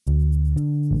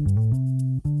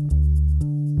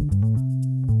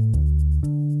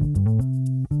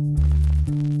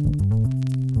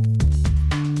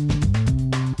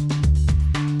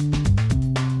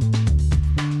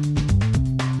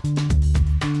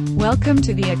Welcome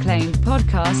to the acclaimed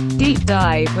podcast, Deep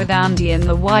Dive with Andy and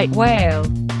the White Whale.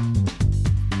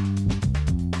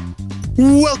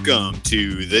 Welcome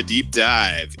to the Deep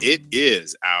Dive. It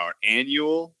is our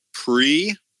annual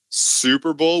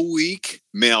pre-Super Bowl week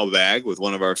mailbag with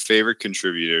one of our favorite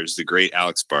contributors, the great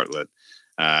Alex Bartlett.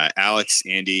 Alex,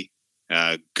 Andy,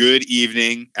 good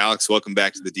evening. Alex, welcome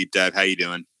back to the Deep Dive. How you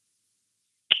doing?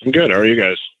 I'm good. How are you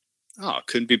guys? Oh,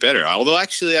 couldn't be better. Although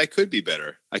actually I could be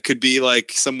better. I could be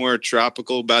like somewhere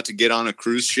tropical, about to get on a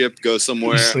cruise ship, go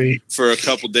somewhere for a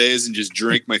couple days and just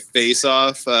drink my face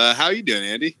off. How are you doing,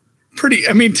 Andy?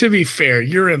 To be fair,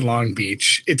 you're in Long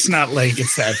Beach. It's not like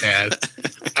it's that bad.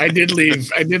 I did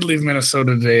leave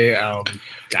Minnesota today.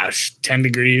 10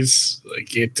 degrees.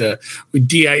 We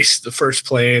de-iced the first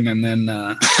plane, and then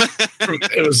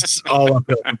it was all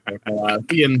uphill.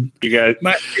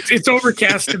 It's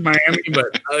overcast in Miami,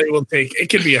 but it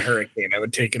could be a hurricane. I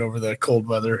would take it over the cold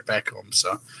weather back home.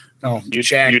 So, no, you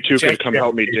two could come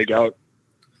help me dig out.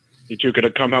 You two could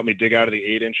have come help me dig out of the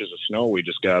 8 inches of snow we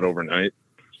just got overnight.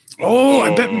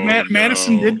 I bet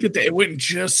Madison did get that. It went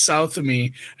just south of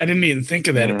me. I didn't even think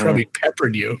of that. It probably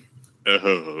peppered you.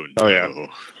 Oh, no. Oh, yeah.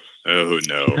 Oh,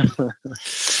 no.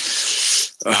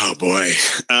 Oh, boy.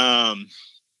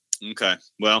 Okay.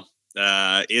 Well,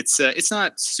 it's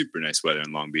not super nice weather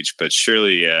in Long Beach, but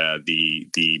surely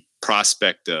the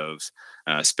prospect of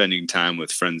spending time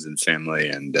with friends and family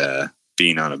and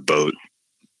being on a boat,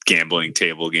 gambling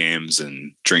table games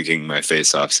and drinking my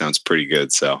face off sounds pretty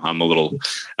good. So I'm a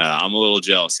little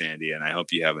jealous, Andy, and I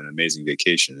hope you have an amazing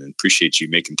vacation and appreciate you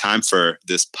making time for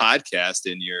this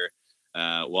podcast in your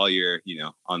while you're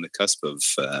on the cusp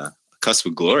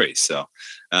of glory. So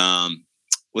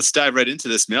let's dive right into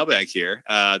this mailbag here.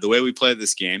 The way we play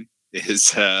this game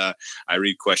is I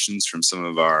read questions from some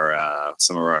of our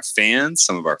fans,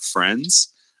 some of our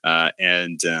friends,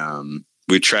 and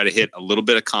we try to hit a little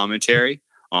bit of commentary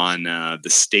on the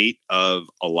state of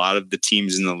a lot of the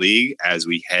teams in the league as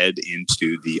we head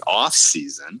into the off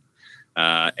season.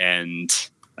 And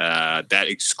that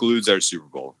excludes our Super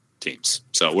Bowl teams.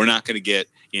 So we're not going to get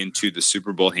into the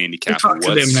Super Bowl handicap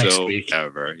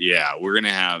whatsoever. Yeah,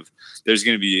 there's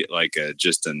going to be like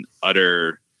just an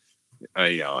utter,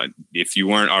 if you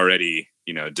weren't already,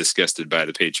 disgusted by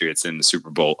the Patriots in the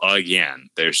Super Bowl again,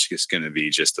 there's just going to be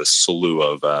just a slew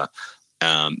of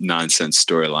nonsense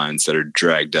storylines that are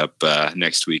dragged up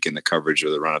next week in the coverage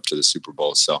of the run up to the Super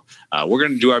Bowl. So we're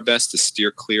going to do our best to steer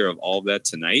clear of all of that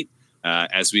tonight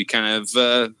as we kind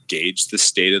of gauge the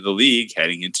state of the league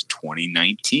heading into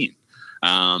 2019.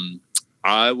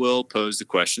 I will pose the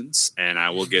questions and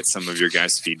I will get some of your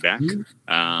guys' feedback.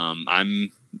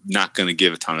 I'm not going to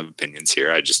give a ton of opinions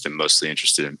here. I just am mostly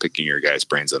interested in picking your guys'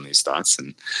 brains on these thoughts.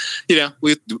 And,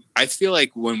 I feel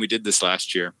like when we did this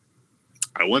last year,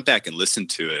 I went back and listened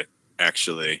to it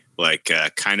actually,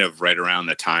 kind of right around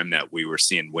the time that we were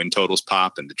seeing win totals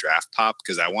pop and the draft pop,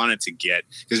 because I wanted to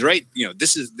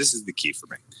this is the key for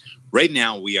me. Right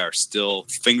now, we are still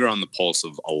finger on the pulse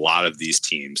of a lot of these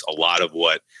teams, a lot of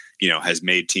what has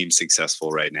made teams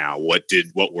successful right now. What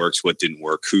works, what didn't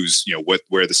work,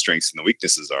 where the strengths and the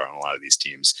weaknesses are on a lot of these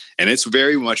teams, and it's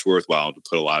very much worthwhile to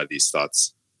put a lot of these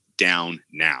thoughts down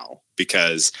now,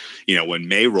 because when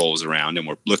May rolls around and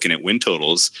we're looking at win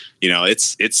totals,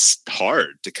 it's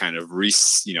hard to kind of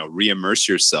re-immerse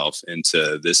yourself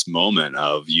into this moment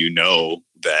of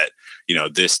that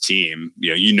this team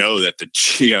that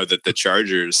the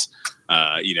Chargers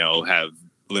have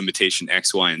limitation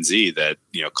X, Y, and Z that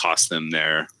cost them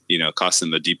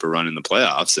a deeper run in the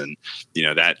playoffs, and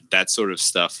that sort of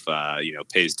stuff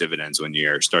pays dividends when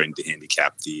you're starting to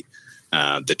handicap the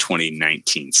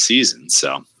 2019 season.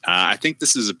 So I think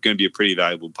this is going to be a pretty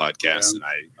valuable podcast. Yeah.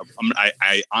 And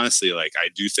I honestly, I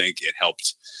do think it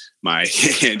helped my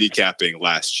handicapping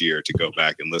last year to go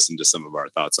back and listen to some of our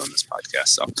thoughts on this podcast.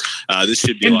 So this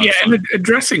should be a lot of fun. And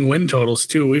addressing win totals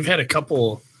too. We've had a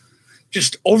couple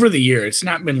just over the year. It's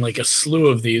not been like a slew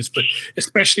of these, but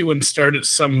especially when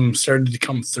some started to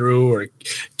come through or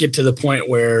get to the point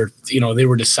where, they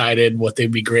were decided what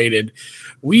they'd be graded.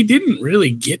 We didn't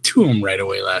really get to them right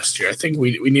away last year. I think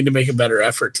we need to make a better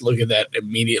effort to look at that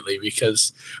immediately,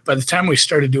 because by the time we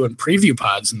started doing preview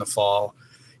pods in the fall,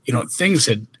 things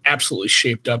had absolutely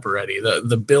shaped up already.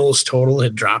 The Bills total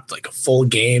had dropped like a full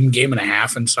game and a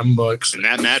half in some books. And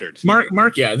that mattered.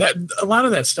 Mark, yeah, that a lot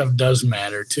of that stuff does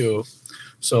matter too.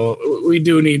 So we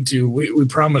do need to, we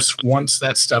promise once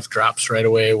that stuff drops right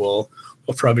away, we'll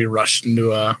probably rush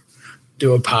into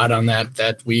do a pod on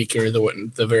that week or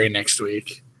the very next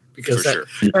week, because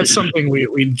that's something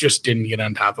we just didn't get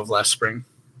on top of last spring.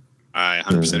 I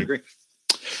 100% agree.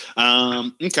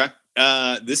 Okay.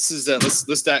 This is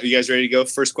let's dive. You guys ready to go?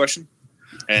 First question.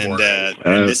 And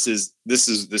this is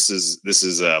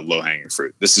low hanging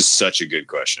fruit. This is such a good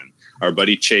question. Our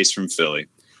buddy Chase from Philly.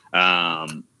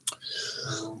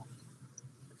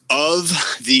 Of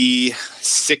the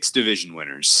 6 division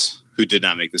winners who did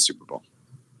not make the Super Bowl,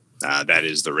 that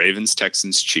is the Ravens,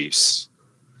 Texans, Chiefs,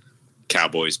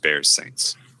 Cowboys, Bears,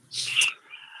 Saints.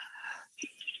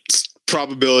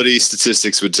 Probability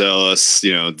statistics would tell us,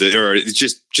 or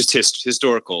just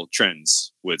historical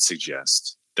trends would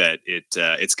suggest that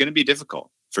it's going to be difficult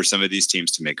for some of these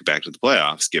teams to make it back to the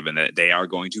playoffs, given that they are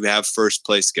going to have first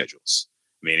place schedules,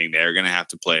 meaning they're going to have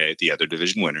to play the other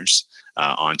division winners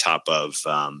on top of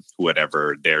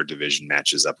whatever their division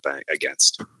matches up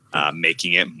against,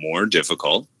 making it more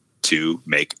difficult to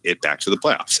make it back to the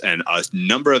playoffs. And a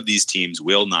number of these teams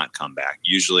will not come back.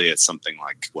 Usually it's something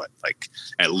like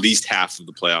at least half of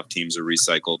the playoff teams are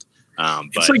recycled.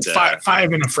 It's like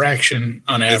five and a fraction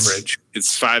on average.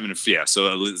 It's 5 and yeah.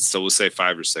 So we'll say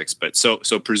 5 or 6, but so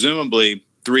presumably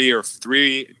 2 or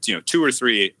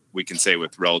 3, we can say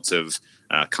with relative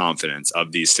confidence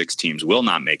of these 6 teams will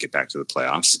not make it back to the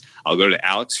playoffs. I'll go to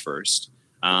Alex first.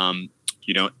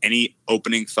 Any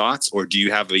opening thoughts, or do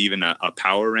you have even a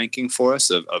power ranking for us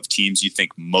of teams you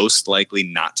think most likely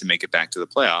not to make it back to the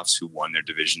playoffs who won their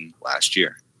division last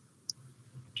year?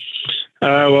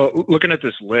 Well, looking at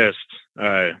this list,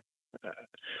 the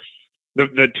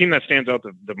team that stands out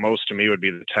the most to me would be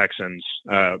the Texans,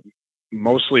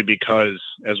 mostly because,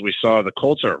 as we saw, the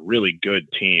Colts are a really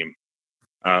good team.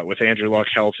 With Andrew Luck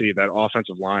healthy, that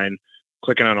offensive line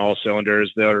clicking on all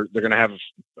cylinders, they're going to have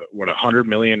 $100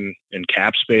 million in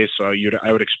cap space. So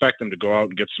I would expect them to go out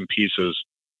and get some pieces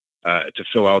to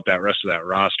fill out that rest of that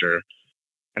roster.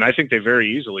 And I think they're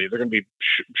going to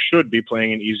should be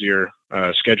playing an easier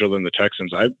schedule than the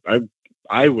Texans.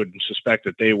 I would suspect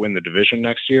that they win the division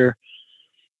next year.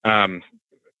 I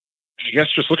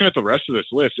guess just looking at the rest of this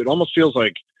list, it almost feels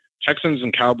like Texans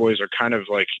and Cowboys are kind of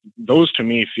like, those to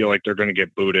me feel like they're going to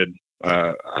get booted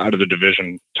out of the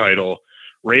division title.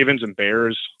 Ravens and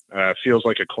Bears feels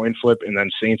like a coin flip, and then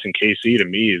Saints and KC, to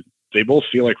me, they both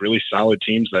feel like really solid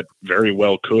teams that very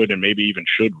well could and maybe even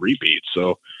should repeat.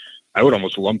 So I would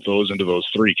almost lump those into those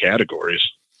 3 categories.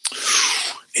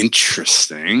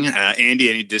 Interesting. Andy,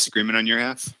 any disagreement on your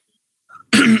half?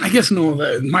 I guess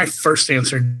no. My first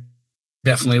answer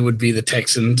definitely would be the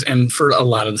Texans, and for a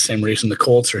lot of the same reason. The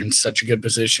Colts are in such a good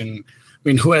position. I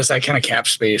mean, who has that kind of cap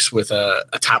space with a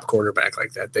top quarterback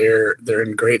like that? They're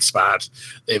in great spots.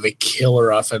 They have a killer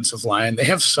offensive line. They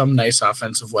have some nice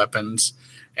offensive weapons.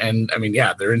 And, I mean,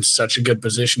 yeah, they're in such a good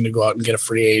position to go out and get a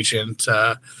free agent.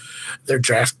 Their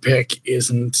draft pick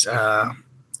isn't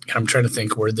I'm trying to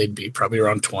think where they'd be, probably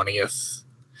around 20th.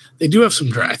 They do have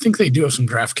some I think they do have some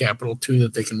draft capital, too,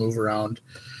 that they can move around.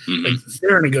 Mm-hmm. Like,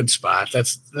 they're in a good spot.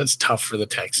 That's tough for the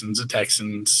Texans. The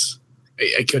Texans,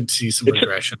 I could see some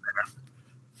regression there.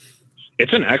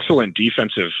 It's an excellent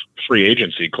defensive free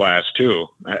agency class, too.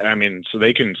 I mean, so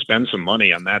they can spend some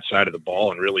money on that side of the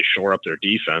ball and really shore up their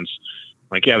defense.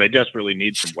 Like, yeah, they desperately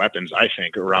need some weapons, I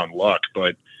think, around Luck.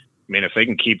 But, I mean, if they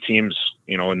can keep teams,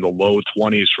 in the low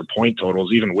 20s for point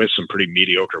totals, even with some pretty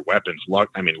mediocre weapons,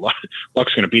 Luck's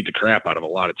going to beat the crap out of a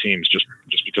lot of teams just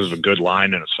because of a good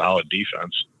line and a solid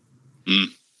defense. Mm.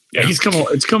 Yeah,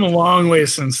 it's come a long way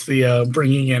since the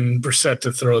bringing in Brissett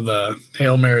to throw the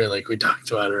Hail Mary like we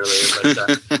talked about earlier.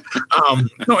 But,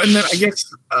 no, and then I guess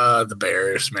the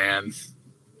Bears, man,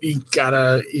 you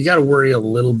gotta worry a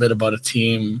little bit about a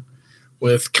team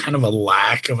with kind of a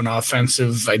lack of an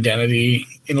offensive identity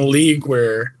in a league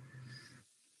where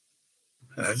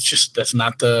that's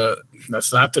not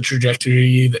the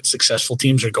trajectory that successful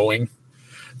teams are going.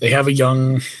 They have a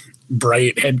young,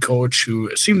 bright head coach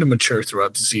who seemed to mature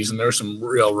throughout the season. There were some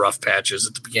real rough patches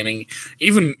at the beginning.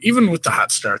 Even with the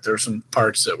hot start, there were some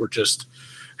parts that were just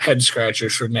head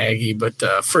scratchers for Nagy. But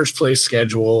first place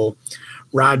schedule,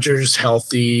 Rodgers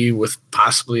healthy with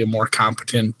possibly a more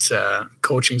competent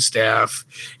coaching staff.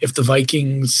 If the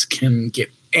Vikings can get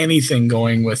anything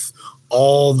going with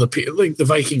all the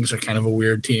Vikings are kind of a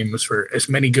weird team for as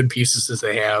many good pieces as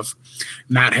they have,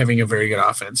 not having a very good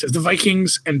offense. If the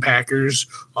Vikings and Packers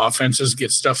offenses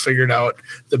get stuff figured out,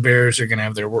 the Bears are going to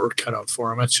have their work cut out for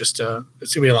them. It's just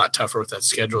it's going to be a lot tougher with that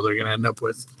schedule they're going to end up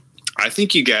with. I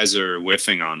think you guys are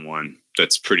whiffing on one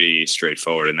that's pretty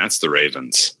straightforward, and that's the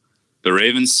Ravens. The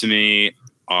Ravens, to me,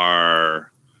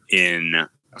 are in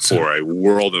for a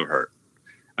world of hurt.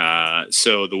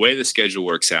 So the way the schedule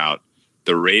works out,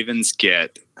 the Ravens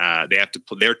get they have to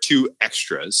put their 2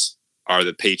 extras are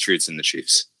the Patriots and the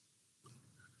Chiefs.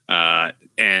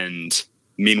 And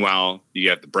meanwhile,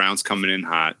 you have the Browns coming in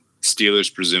hot.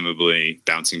 Steelers presumably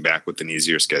bouncing back with an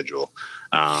easier schedule.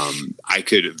 I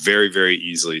could very, very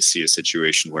easily see a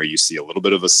situation where you see a little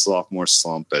bit of a sophomore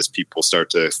slump as people start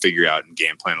to figure out and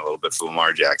game plan a little bit for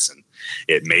Lamar Jackson.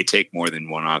 It may take more than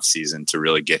one off season to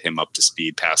really get him up to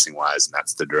speed passing wise, and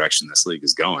that's the direction this league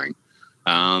is going.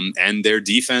 And their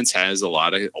defense has a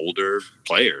lot of older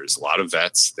players, a lot of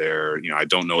vets. I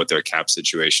don't know what their cap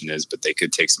situation is, but they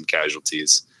could take some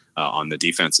casualties on the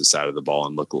defensive side of the ball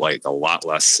and look like a lot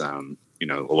less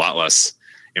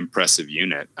impressive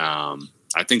unit.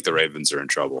 I think the Ravens are in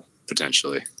trouble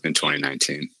potentially in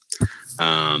 2019.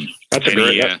 That's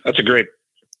a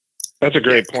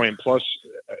great point.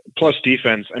 Plus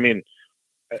defense. I mean,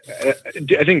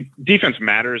 I think defense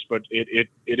matters, but it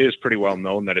is pretty well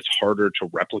known that it's harder to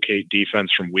replicate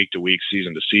defense from week to week,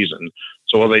 season to season.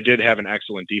 So while they did have an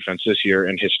excellent defense this year,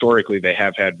 and historically they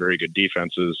have had very good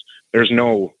defenses, there's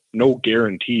no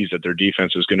guarantees that their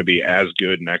defense is going to be as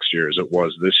good next year as it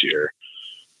was this year.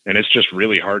 And it's just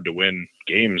really hard to win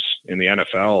games in the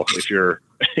NFL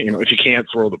if you can't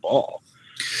throw the ball.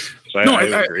 So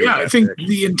I think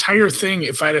the entire thing,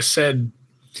 if I'd have said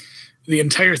the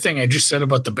entire thing I just said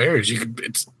about the Bears,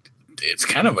 it's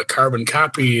kind of a carbon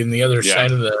copy in the other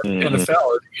side of the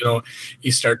NFL.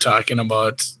 You start talking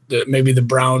about maybe the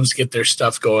Browns get their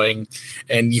stuff going,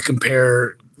 and you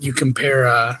compare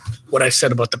what I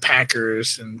said about the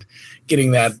Packers and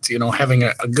getting that, having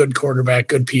a good quarterback,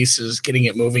 good pieces, getting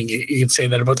it moving. You can say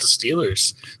that about the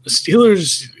Steelers. The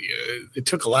Steelers, it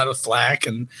took a lot of flack,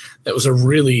 and that was a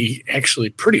really, actually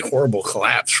pretty horrible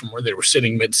collapse from where they were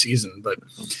sitting mid-season. But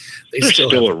they're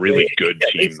still a really good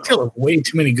team. They still have way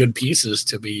too many good pieces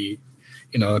to be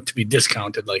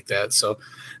discounted like that. So,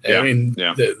 I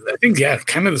think,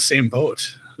 kind of the same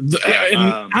boat.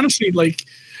 And honestly,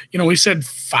 we said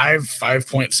 5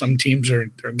 point some teams are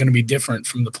going to be different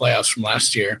from the playoffs from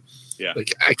last year. Yeah.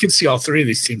 I could see all three of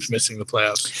these teams missing the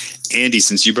playoffs. Andy,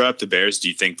 since you brought up the Bears, do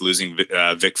you think losing Vic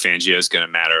Fangio is going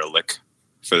to matter a lick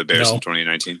for the Bears in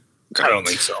 2019? Okay. I don't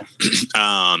think so.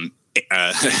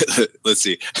 Let's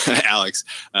see. Alex,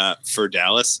 for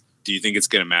Dallas, do you think it's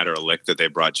going to matter a lick that they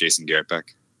brought Jason Garrett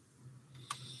back?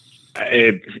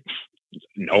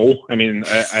 No. I mean,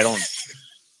 I don't.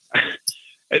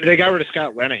 They got rid of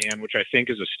Scott Linehan, which I think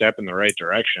is a step in the right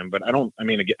direction. But I don't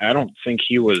think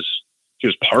he was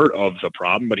part of the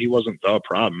problem, but he wasn't the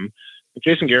problem.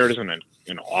 Jason Garrett isn't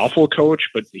an awful coach,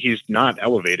 but he's not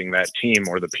elevating that team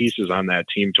or the pieces on that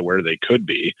team to where they could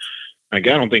be. I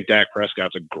don't think Dak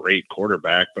Prescott's a great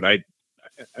quarterback, but I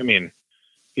mean,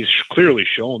 he's clearly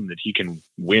shown that he can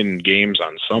win games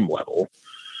on some level.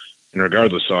 And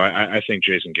regardless, so I think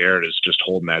Jason Garrett is just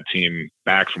holding that team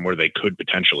back from where they could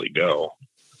potentially go.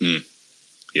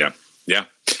 Yeah.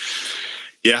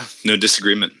 No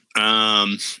disagreement.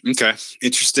 Okay.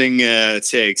 Interesting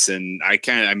takes. And I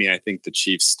think the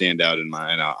Chiefs stand out in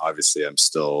mine. Obviously, I'm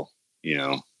still,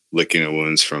 licking the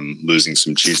wounds from losing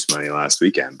some Chiefs money last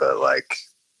weekend, but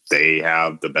they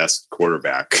have the best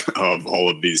quarterback of all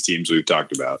of these teams we've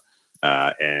talked about.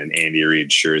 And Andy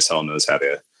Reid sure as hell knows how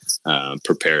to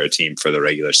prepare a team for the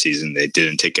regular season. They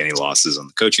didn't take any losses on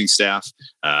the coaching staff,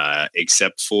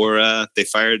 except for they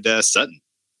fired Sutton.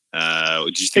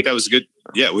 Would you think that was good?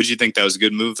 Yeah. Would you think that was a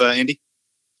good move, Andy?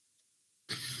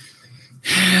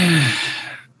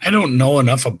 I don't know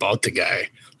enough about the guy.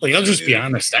 I'll just be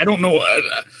honest. I don't know.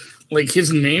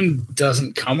 His name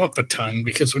doesn't come up a ton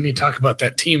because when you talk about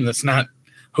that team, that's not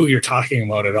who you're talking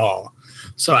about at all.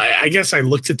 So I guess I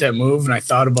looked at that move and I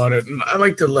thought about it, and I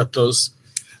like to let those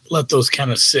kind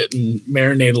of sit and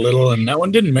marinate a little. And that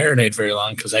one didn't marinate very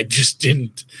long because I just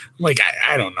didn't.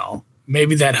 I don't know.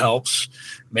 Maybe that helps.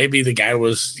 Maybe the guy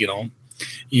was, you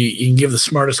can give the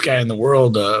smartest guy in the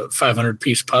world a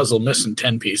 500-piece puzzle missing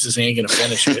 10 pieces. He ain't going to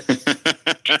finish it.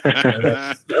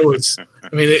 That was,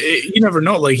 you never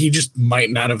know. He just might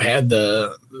not have had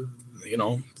the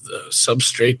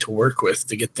substrate to work with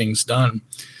to get things done.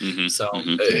 Mm-hmm. So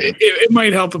it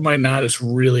might help. It might not. It's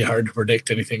really hard to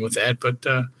predict anything with that. But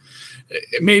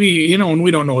maybe, and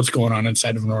we don't know what's going on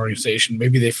inside of an organization.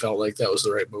 Maybe they felt like that was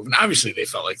the right move. And obviously they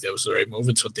felt like that was the right move.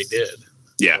 It's what they did.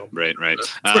 Yeah, so, right.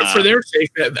 For their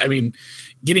sake,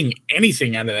 getting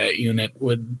anything out of that unit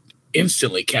would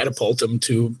instantly catapult them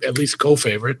to at least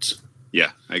co-favorites.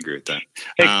 Yeah, I agree with that.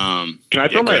 Hey, can I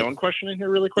throw my own question in here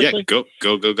really quickly? Yeah,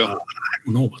 go. I don't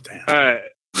know about that.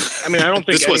 I don't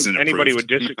think anybody would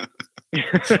disagree.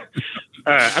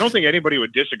 I don't think anybody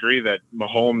would disagree that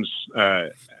Mahomes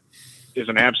is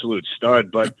an absolute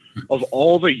stud, but of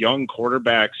all the young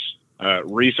quarterbacks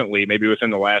recently, maybe within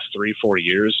the last 3-4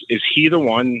 years, is he the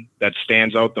one that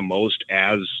stands out the most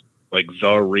as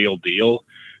the real deal?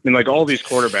 mean, like all these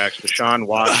quarterbacks, Deshaun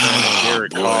Watson, and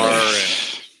Derek Carr,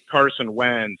 and Carson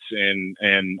Wentz, and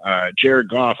Jared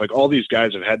Goff, like all these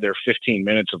guys have had their 15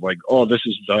 minutes of like, oh, this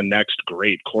is the next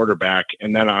great quarterback.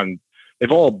 And then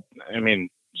they've all, I mean,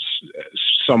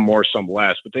 some more, some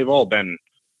less, but they've all been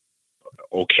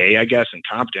okay, I guess, and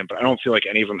competent, but I don't feel like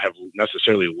any of them have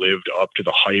necessarily lived up to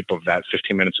the hype of that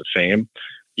 15 minutes of fame.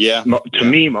 Yeah. To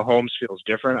me, Mahomes feels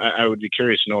different. I would be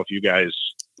curious to know if you guys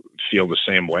feel the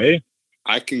same way.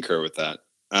 I concur with that.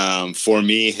 For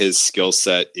me, his skill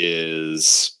set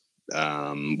is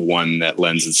one that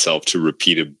lends itself to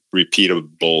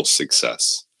repeatable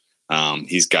success.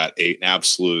 He's got an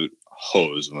absolute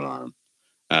hose of an arm,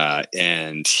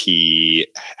 and he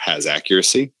has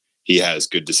accuracy. He has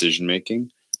good decision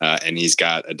making, and he's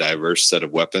got a diverse set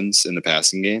of weapons in the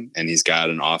passing game, and he's got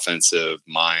an offensive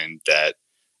mind that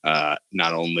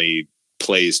not only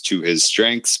plays to his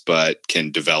strengths but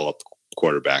can develop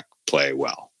quarterback play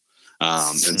well.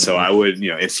 And so I would,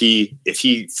 if he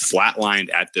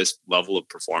flatlined at this level of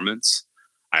performance,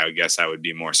 I guess I would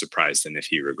be more surprised than if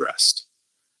he regressed.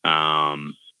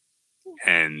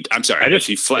 And I'm sorry,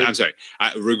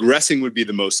 regressing would be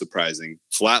the most surprising.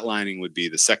 Flatlining would be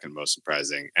the second most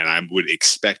surprising. And I would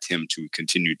expect him to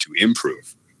continue to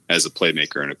improve as a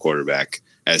playmaker and a quarterback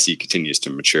as he continues to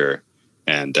mature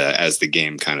and as the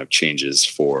game kind of changes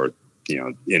for,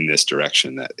 in this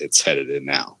direction that it's headed in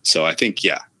now. So I think,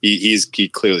 he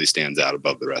clearly stands out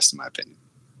above the rest, in my opinion.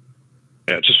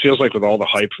 Yeah, it just feels like with all the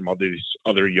hype from all these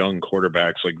other young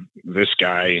quarterbacks, like this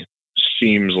guy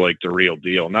seems like the real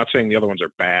deal. I'm not saying the other ones are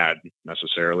bad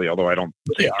necessarily, although I don't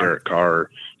think Derek Carr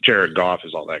or Jared Goff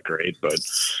is all that great, but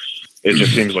it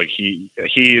just seems like he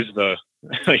is the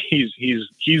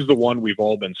he's the one we've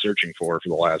all been searching for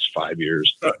the last 5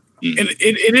 years. And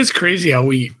it is crazy how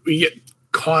we get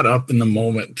caught up in the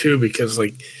moment too, because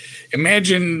like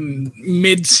imagine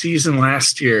mid-season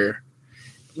last year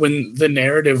when the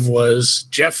narrative was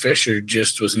Jeff Fisher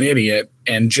just was an idiot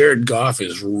and Jared Goff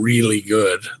is really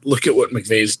good. Look at what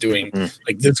McVay's doing.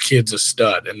 Like this kid's a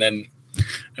stud. And then,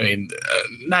 I mean,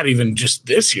 not even just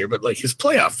this year, but like his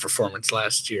playoff performance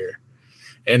last year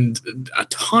and a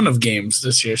ton of games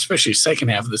this year, especially second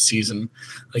half of the season.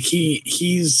 Like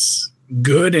he's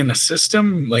good in a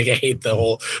system. Like I hate the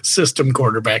whole system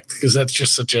quarterback because that's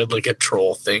just such a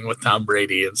troll thing with Tom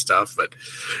Brady and stuff, but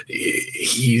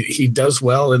he does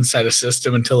well inside a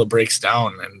system until it breaks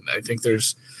down. And I think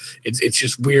it's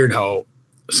just weird how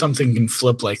something can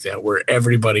flip like that where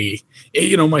everybody,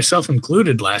 myself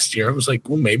included last year, I was like,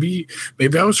 well, maybe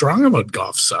I was wrong about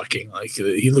Goff sucking. Like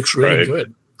he looks really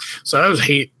good. So I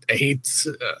hate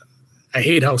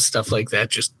how stuff like that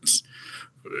just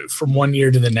from one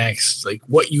year to the next, like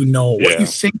what you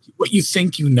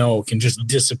think can just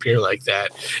disappear like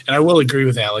that. And I will agree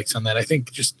with Alex on that. I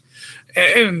think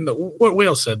and what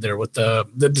Whale said there with the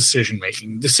decision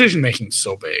making is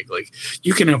so big. Like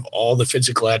you can have all the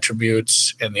physical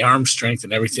attributes and the arm strength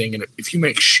and everything, and if you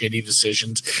make shitty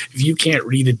decisions, if you can't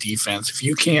read a defense, if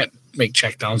you can't make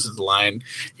checkdowns at the line,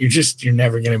 you're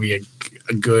never going to be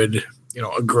a good,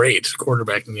 a great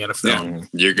quarterback in the NFL. Yeah,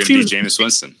 you're going to be Jameis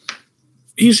Winston.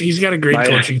 He's got a great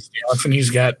coaching staff, and he's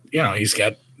got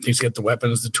the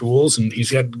weapons, the tools, and he's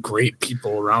got great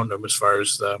people around him as far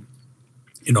as the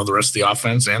rest of the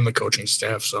offense and the coaching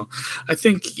staff. So I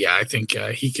think he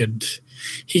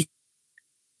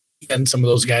and some of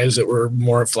those guys that were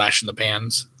more flash in the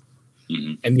pans,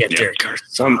 and yet Derek Carr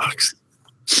sucks.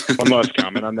 One last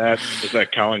comment on that is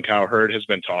that Colin Cowherd has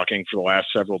been talking for the last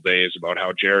several days about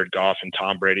how Jared Goff and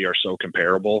Tom Brady are so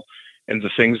comparable. And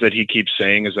the things that he keeps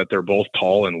saying is that they're both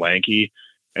tall and lanky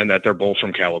and that they're both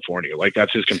from California. Like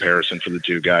that's his comparison for the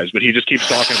two guys. But he just keeps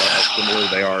talking about how similar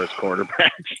they are as quarterbacks.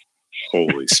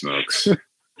 Holy smokes.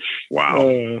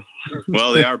 Wow.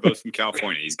 Well, they are both from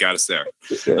California. He's got us there.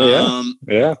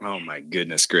 Yeah. Oh, my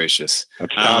goodness gracious.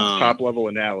 That's top level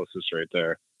analysis right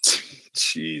there.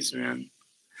 Jeez, man.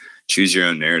 Choose your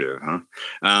own narrative, huh?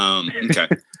 Okay.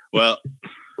 Well,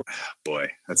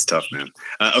 boy, that's tough, man.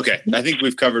 Okay, I think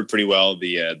we've covered pretty well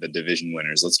the division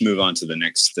winners. Let's move on to the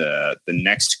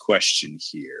next question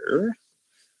here,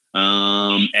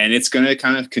 and it's going to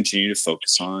kind of continue to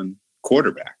focus on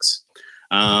quarterbacks.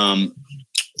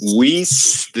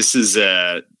 This is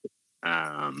a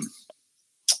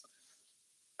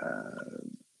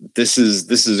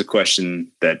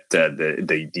question that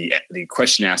the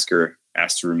question asker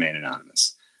asked to remain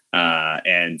anonymous.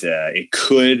 And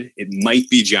it might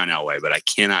be John Elway, but I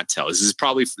cannot tell. This is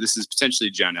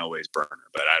potentially John Elway's burner,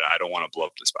 but I don't want to blow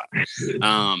up the spot.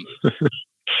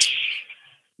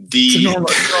 It's a normal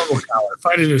color.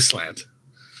 Find a new slant.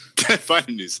 Find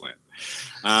a new slant.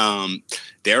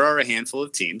 There are a handful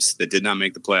of teams that did not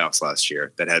make the playoffs last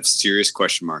year that have serious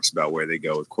question marks about where they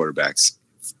go with quarterbacks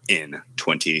in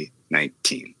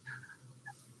 2019.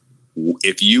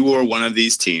 If you were one of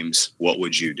these teams, what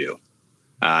would you do?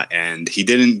 And he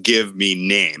didn't give me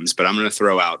names, but I'm going to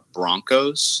throw out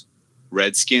Broncos,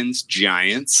 Redskins,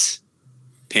 Giants,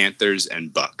 Panthers,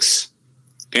 and Bucks.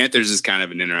 Panthers is kind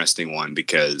of an interesting one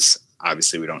because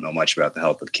obviously we don't know much about the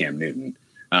health of Cam Newton.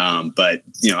 But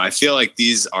I feel like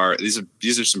these are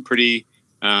some pretty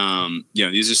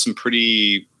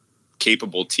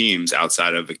capable teams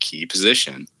outside of a key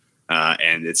position.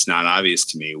 And it's not obvious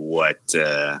to me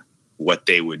what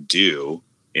they would do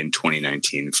in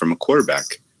 2019 from a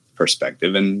quarterback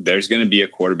perspective. And there's going to be a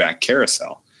quarterback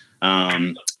carousel.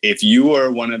 If you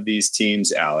are one of these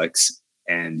teams, Alex,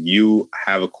 and you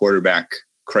have a quarterback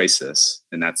crisis,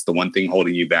 and that's the one thing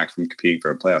holding you back from competing for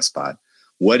a playoff spot,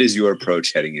 what is your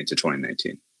approach heading into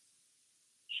 2019?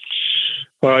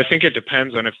 Well, I think it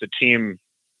depends on if the team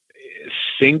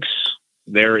thinks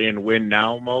they're in win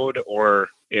now mode or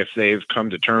if they've come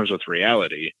to terms with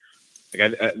reality.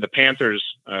 The Panthers,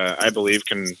 I believe,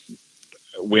 can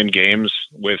win games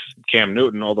with Cam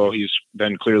Newton, although he's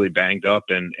been clearly banged up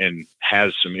and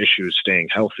has some issues staying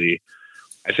healthy.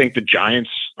 I think the Giants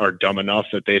are dumb enough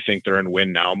that they think they're in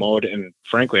win now mode. And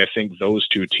frankly, I think those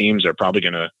two teams are probably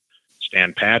going to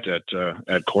stand pat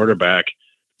at quarterback.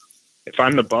 If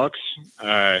I'm the Bucks,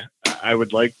 I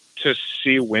would like to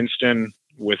see Winston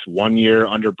with 1 year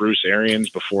under Bruce Arians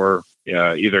before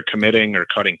either committing or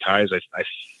cutting ties. I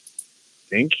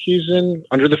think he's in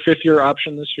under the 5th year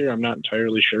option this year. I'm not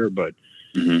entirely sure, but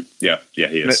yeah, he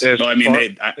is. Well, I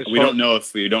mean, we don't know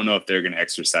if they're going to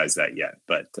exercise that yet,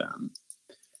 but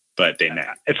they may.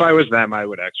 If I was them, I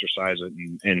would exercise it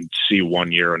and see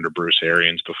 1 year under Bruce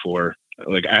Arians before.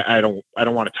 Like I don't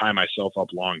want to tie myself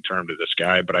up long term to this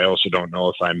guy, but I also don't know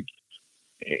if I'm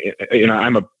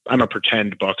a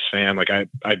pretend Bucks fan. Like I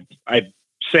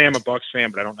say I'm a Bucks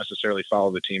fan, but I don't necessarily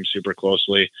follow the team super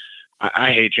closely.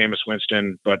 I hate Jameis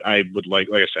Winston, but I would like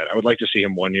I said, I would like to see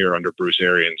him 1 year under Bruce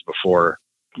Arians before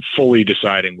fully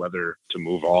deciding whether to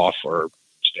move off or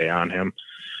stay on him.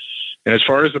 And as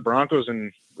far as the Broncos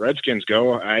and Redskins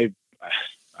go, I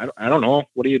don't know.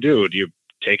 What do you do? Do you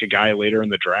take a guy later in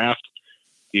the draft?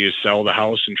 Do you sell the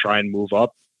house and try and move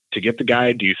up to get the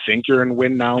guy? Do you think you're in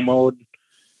win now mode?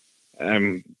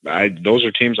 Those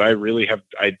are teams I really have.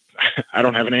 I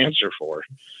don't have an answer for.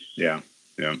 Yeah.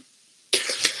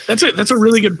 That's a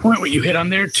really good point. What you hit on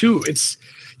there too. It's,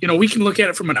 we can look at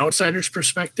it from an outsider's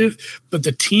perspective, but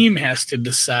the team has to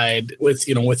decide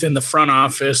within the front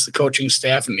office, the coaching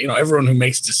staff, and everyone who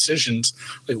makes decisions.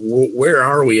 Like, where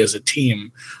are we as a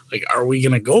team? Like, are we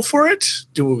going to go for it?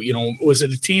 Was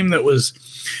it a team that was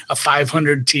a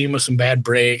 500 team with some bad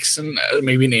breaks and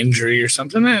maybe an injury or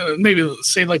something? Maybe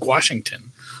say like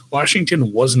Washington.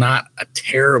 Washington was not a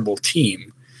terrible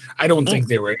team. I don't think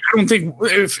they were. I don't think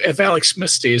if Alex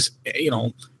Smith stays,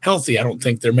 healthy, I don't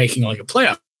think they're making like a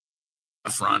playoff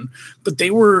run. But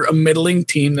they were a middling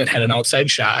team that had an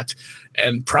outside shot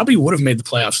and probably would have made the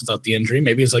playoffs without the injury.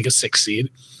 Maybe it's like a 6th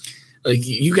seed. Like,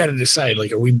 you got to decide,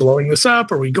 like, are we blowing this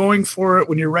up? Are we going for it?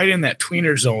 When you're right in that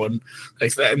tweener zone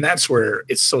like that, and that's where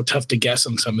it's so tough to guess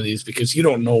on some of these because you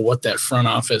don't know what that front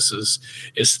office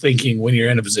is thinking when you're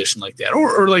in a position like that.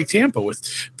 Or like Tampa with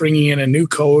bringing in a new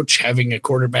coach, having a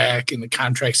quarterback in the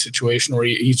contract situation where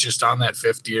he's just on that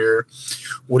 5th year.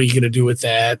 What are you going to do with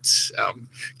that?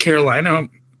 Carolina,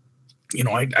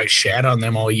 I shat on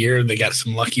them all year. They got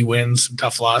some lucky wins, some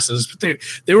tough losses, but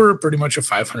they were pretty much a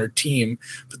 500 team.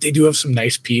 But they do have some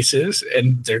nice pieces,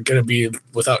 and they're going to be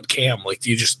without Cam. Like, do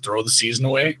you just throw the season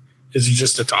away? Is it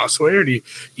just a toss away, or do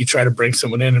you try to bring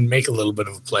someone in and make a little bit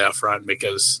of a playoff run?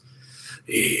 Because,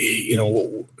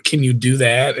 can you do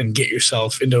that and get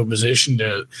yourself into a position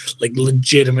to like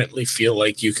legitimately feel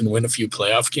like you can win a few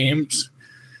playoff games?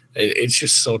 It's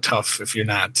just so tough if you're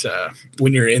not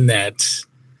when you're in that.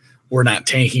 We're not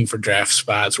tanking for draft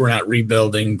spots. We're not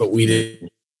rebuilding, but we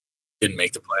didn't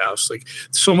make the playoffs. Like,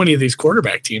 so many of these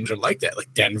quarterback teams are like that.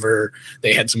 Like Denver,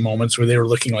 they had some moments where they were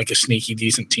looking like a sneaky,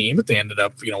 decent team, but they ended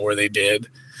up, where they did.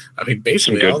 I mean,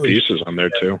 basically some good pieces on there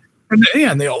too.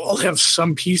 And they all have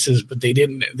some pieces, but they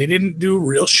didn't do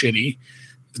real shitty,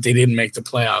 but they didn't make the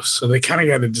playoffs. So they kind of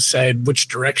got to decide which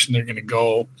direction they're going to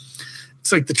go.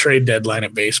 It's like the trade deadline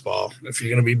at baseball. If you're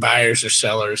going to be buyers or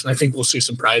sellers, and I think we'll see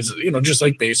some prizes. Just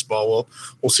like baseball,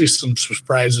 we'll see some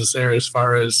surprises there as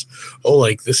far as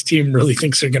like this team really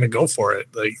thinks they're going to go for it.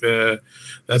 Like they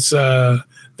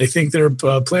think they're a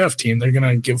playoff team. They're going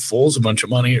to give Foles a bunch of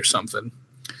money or something.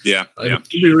 Yeah, yeah. It'd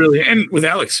be really, and with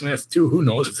Alex Smith too. Who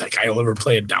knows if that guy will ever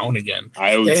play it down again?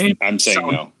 I'm saying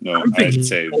no. I would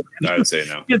say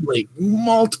no. He had like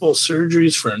multiple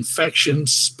surgeries for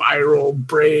infections, spiral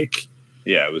break.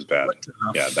 Yeah, it was bad.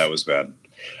 Yeah, that was bad.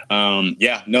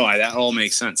 That all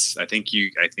makes sense. I think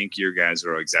your guys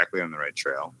are exactly on the right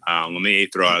trail. Let me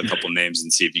throw out a couple names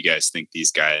and see if you guys think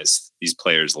these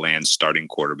players land starting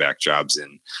quarterback jobs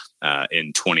in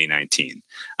 2019.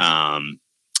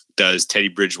 Does Teddy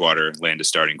Bridgewater land a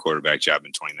starting quarterback job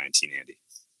in 2019, Andy?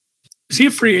 Is he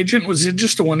a free agent? Was it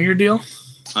just a 1-year deal?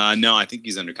 No, I think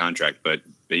he's under contract, but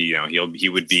he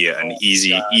would be an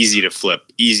easy to flip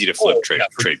trade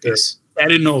piece. I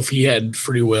didn't know if he had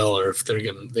free will or if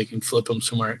they can flip him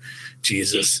somewhere.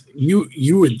 Jesus,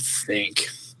 you would think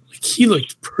like he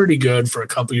looked pretty good for a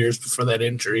couple years before that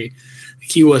injury.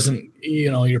 He wasn't,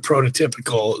 your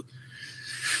prototypical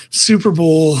Super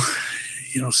Bowl,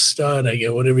 stud. I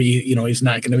get whatever he's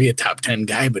not going to be a top 10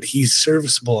 guy, but he's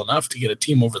serviceable enough to get a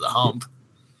team over the hump.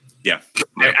 Yeah,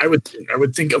 I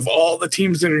would think of all the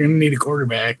teams that are going to need a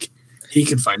quarterback, he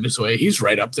could find his way. He's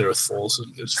right up there with Foles.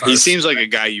 He seems like a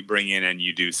guy you bring in and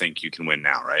you do think you can win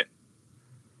now, right?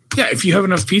 Yeah, if you have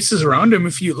enough pieces around him,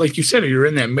 if you, like you said, you're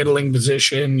in that middling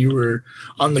position, you were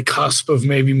on the cusp of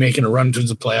maybe making a run towards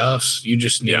the playoffs, you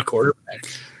just need a quarterback.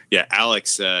 Yeah,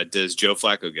 Alex, does Joe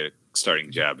Flacco get a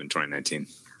starting job in 2019?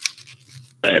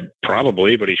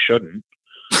 Probably, but he shouldn't.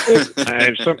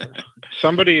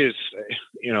 Somebody is,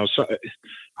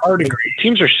 hard to agree.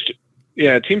 Teams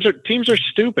are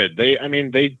stupid.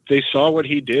 They saw what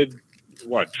he did,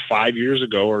 5 years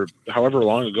ago or however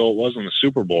long ago it was in the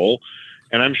Super Bowl.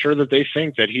 And I'm sure that they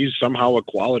think that he's somehow a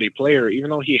quality player, even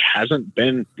though he hasn't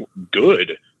been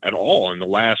good at all in the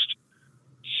last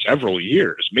several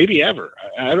years, maybe ever.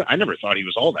 I never thought he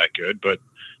was all that good, but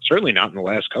certainly not in the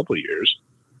last couple of years.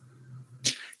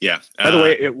 Yeah. By the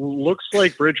way, it looks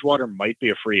like Bridgewater might be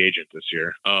a free agent this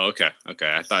year. Oh, okay.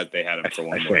 I thought they had him for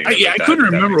 1 more year. I couldn't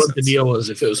remember what the deal was,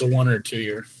 if it was a 1 or 2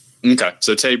 year. Okay.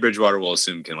 So Teddy Bridgewater will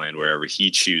assume can land wherever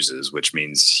he chooses, which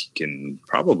means he can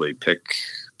probably pick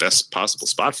best possible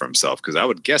spot for himself, because I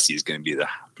would guess he's going to be the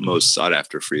most sought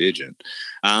after free agent.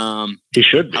 He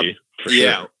should be.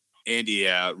 Sure. Andy,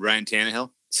 Ryan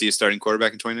Tannehill, see a starting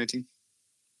quarterback in 2019?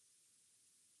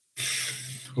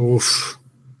 Oof.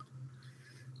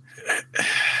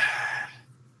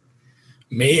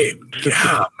 Man,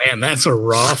 that's a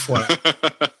rough one.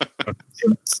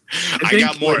 I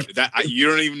got more. You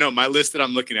don't even know. My list that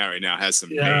I'm looking at right now has some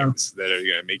names that are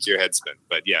going to make your head spin.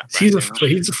 But yeah, he's a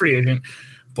free agent.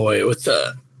 Boy, with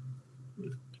the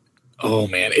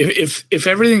if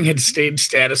everything had stayed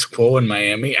status quo in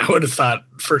Miami, I would have thought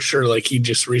for sure like he'd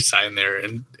just resign there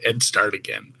and start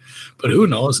again. But who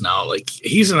knows now? Like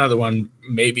he's another one.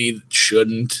 Maybe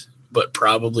shouldn't, but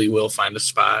probably will find a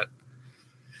spot.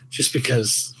 Just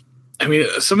because,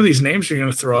 some of these names you're going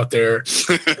to throw out there,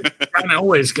 John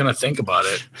Elway's going to think about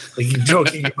it. Like you're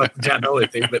joking about the John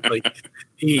Elway thing, but like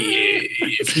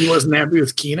if he wasn't happy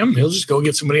with Keenum, he'll just go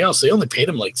get somebody else. They only paid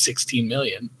him like $16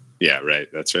 million. Yeah, right.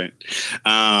 That's right.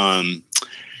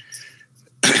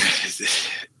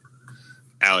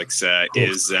 Alex, how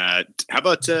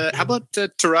about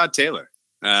Tyrod Taylor?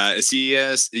 Is he?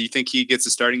 Do you think he gets a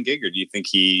starting gig, or do you think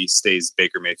he stays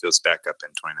Baker Mayfield's backup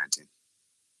in 2019?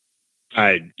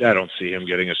 I don't see him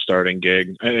getting a starting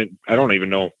gig. I don't even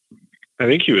know. I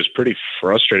think he was pretty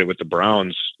frustrated with the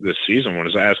Browns this season when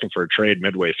he was asking for a trade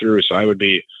midway through. So I would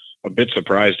be a bit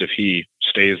surprised if he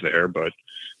stays there. But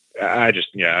I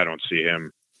don't see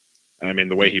him.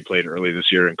 The way he played early this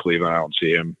year in Cleveland, I don't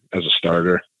see him as a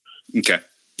starter. Okay.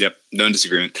 Yep. No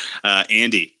disagreement.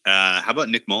 Andy, how about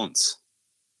Nick Mullins?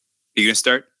 Are you going to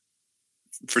start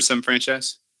for some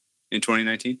franchise in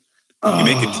 2019?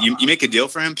 You make a deal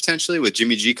for him potentially with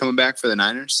Jimmy G coming back for the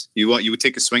Niners. You would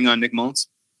take a swing on Nick Mullins?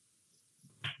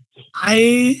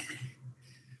 I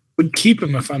would keep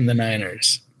him if I'm the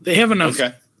Niners. They have enough.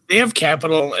 Okay. They have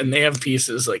capital and they have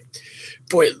pieces. Like,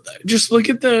 boy, just look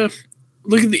at the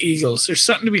Eagles. There's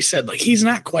something to be said. Like, he's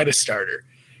not quite a starter.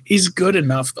 He's good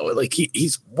enough though. Like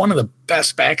he's one of the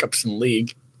best backups in the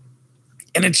league.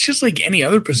 And it's just like any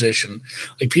other position.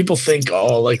 Like people think,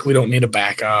 we don't need a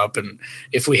backup. And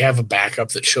if we have a backup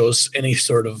that shows any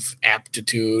sort of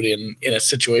aptitude in a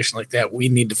situation like that, we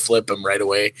need to flip him right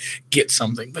away, get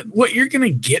something. But what you're going to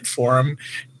get for him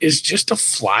is just a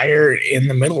flyer in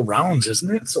the middle rounds,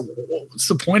 isn't it? So what's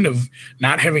the point of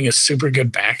not having a super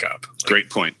good backup? Great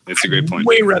point. It's a great point. I'd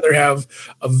way rather have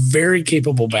a very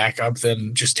capable backup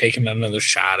than just taking another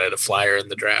shot at a flyer in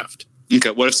the draft.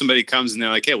 Okay. What if somebody comes and they're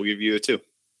like, hey, we'll give you a 2?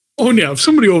 Oh, yeah. If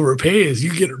somebody overpays,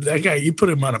 you get that guy, you put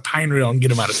him on a pine reel and get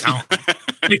him out of town.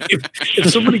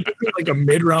 if somebody gives me like a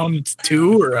mid-round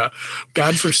 2 or a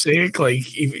God forsake, like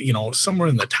somewhere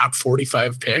in the top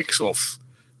 45 picks, well,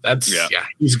 that's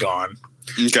he's gone.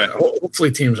 Okay.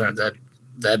 Hopefully teams aren't that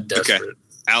desperate. Okay.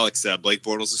 Alex, Blake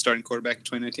Bortles is starting quarterback in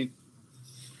 2019.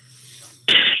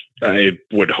 I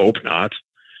would hope not.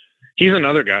 He's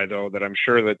another guy, though, that I'm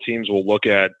sure that teams will look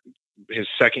at his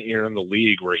second year in the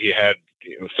league where he had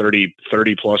 30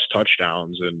 plus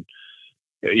touchdowns and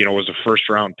was a first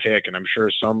round pick. And I'm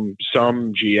sure some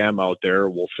GM out there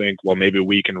will think, well, maybe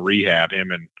we can rehab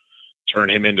him and turn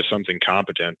him into something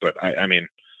competent. But I mean,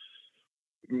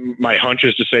 my hunch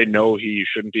is to say no, he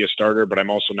shouldn't be a starter, but I'm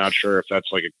also not sure if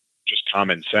that's like just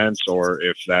common sense or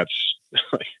if that's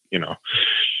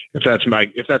if that's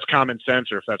common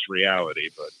sense or if that's reality.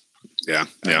 But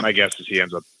my guess is he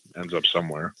ends up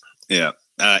somewhere. Yeah.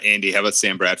 Andy, how about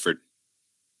Sam Bradford?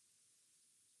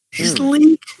 He's the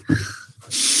league.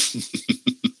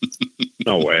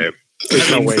 No way.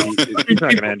 There's no way he's not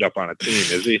going to end up on a team,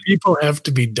 is he? People have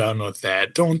to be done with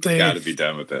that, don't they? Got to be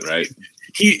done with it, right?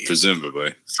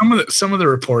 Presumably. Some of the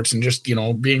reports, and just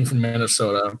being from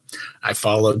Minnesota, I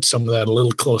followed some of that a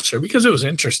little closer because it was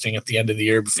interesting at the end of the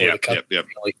year before the cut.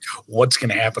 Like, what's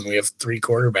going to happen? We have 3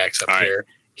 quarterbacks up here.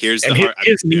 Here's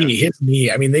his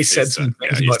knee. I mean, they said some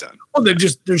things, but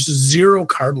there's 0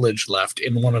 cartilage left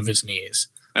in one of his knees.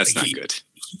 That's not good.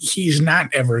 He's not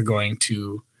ever going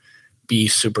to be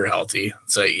super healthy.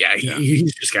 So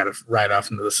he's just got to ride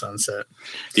off into the sunset.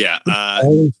 Yeah,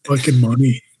 all his fucking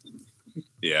money.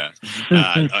 Yeah,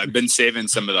 I've been saving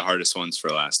some of the hardest ones for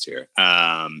last year.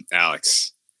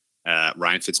 Alex,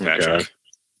 Ryan Fitzpatrick.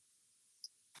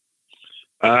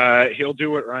 Okay. He'll do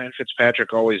what Ryan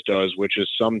Fitzpatrick always does, which is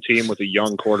some team with a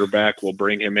young quarterback will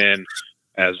bring him in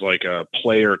as like a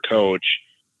player coach,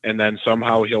 and then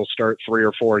somehow he'll start 3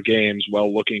 or 4 games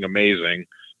while looking amazing,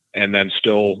 and then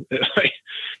still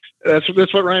that's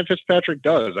what Ryan Fitzpatrick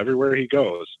does everywhere he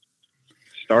goes.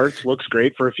 Starts, looks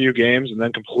great for a few games, and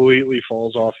then completely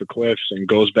falls off the cliffs and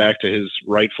goes back to his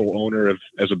rightful owner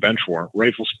as a bench warmer,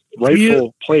 rightful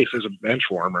place as a bench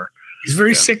warmer. He's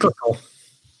very cyclical.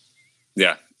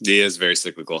 Yeah, he is very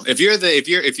cyclical. If you're a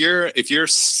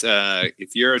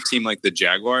team like the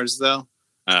Jaguars, though,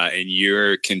 and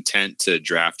you're content to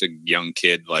draft a young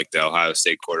kid like the Ohio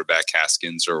State quarterback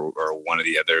Haskins or one of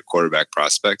the other quarterback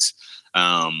prospects,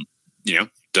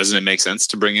 doesn't it make sense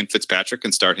to bring in Fitzpatrick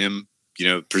and start him?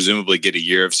 Presumably get a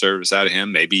year of service out of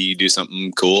him. Maybe you do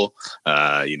something cool.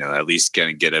 At least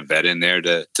kind of get a vet in there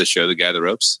to show the guy the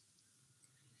ropes.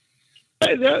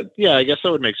 I guess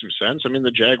that would make some sense. I mean,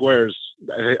 the Jaguars,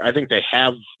 I think they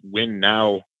have win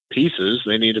now pieces.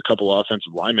 They need a couple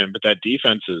offensive linemen, but that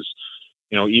defense is,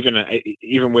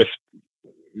 even with,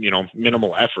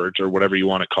 minimal effort or whatever you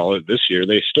want to call it this year,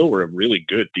 they still were a really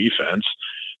good defense.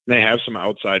 They have some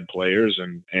outside players,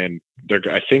 and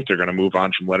I think they're going to move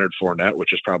on from Leonard Fournette,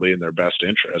 which is probably in their best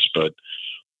interest. But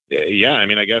I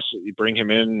mean, I guess you bring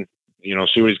him in,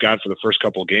 see what he's got for the first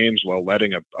couple of games while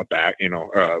letting a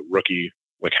rookie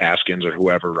like Haskins or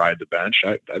whoever ride the bench.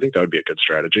 I think that would be a good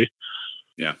strategy.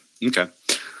 Yeah. Okay.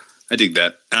 I dig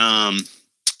that.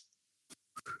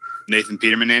 Nathan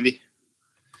Peterman, Andy?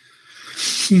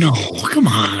 No, come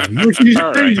on. All right.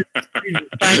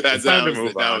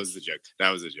 That was the joke.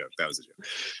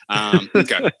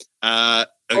 Okay.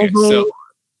 Okay. So,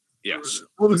 yes.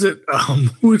 What was it?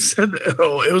 Who said that?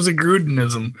 Oh, it was a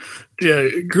Grudenism. Yeah,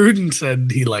 Gruden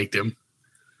said he liked him.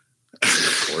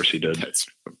 Of course he did.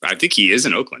 I think he is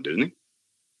in Oakland, isn't he?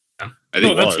 Yeah. I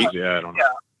think I don't know.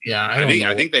 Yeah, I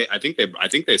think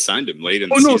they signed him late in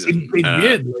the season. They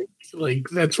did. Like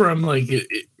that's where I'm like,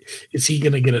 is he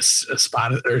going to get a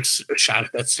spot or a shot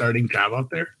at that starting job out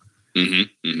there? He's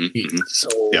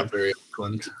very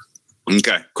Oakland.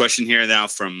 Okay. Question here now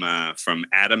from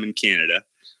Adam in Canada.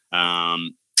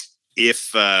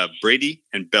 If Brady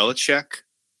and Belichick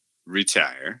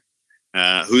retire,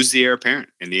 who's the heir apparent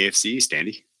in the AFC East,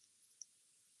 Andy?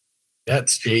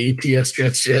 That's Jets.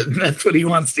 That's what he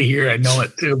wants to hear. I know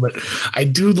it too, but I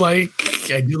do like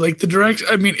the direction.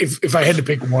 I mean, if I had to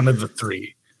pick one of the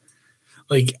 3,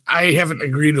 like I haven't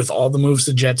agreed with all the moves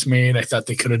the Jets made. I thought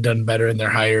they could have done better in their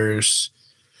hires.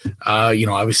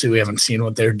 Obviously we haven't seen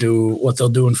what they'll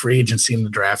do in free agency in the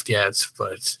draft yet,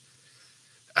 but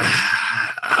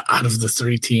out of the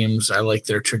 3 teams, I like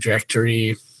their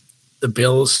trajectory. The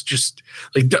Bills just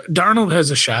like Darnold has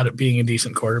a shot at being a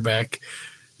decent quarterback.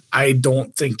 I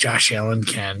don't think Josh Allen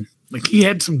can. Like he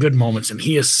had some good moments and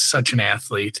he is such an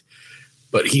athlete,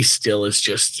 but he still is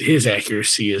just his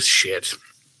accuracy is shit.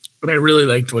 But I really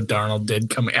liked what Darnold did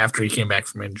after he came back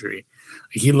from injury.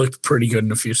 He looked pretty good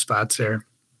in a few spots there.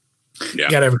 Yeah.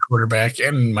 You gotta have a quarterback,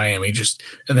 and Miami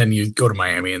and then you go to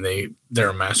Miami and they're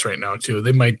a mess right now too.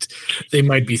 They might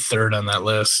be third on that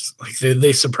list. Like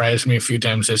they surprised me a few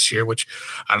times this year, which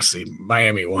honestly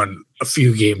Miami won a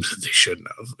few games that they shouldn't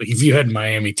have. Like if you had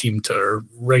Miami team to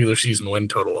regular season win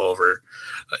total over,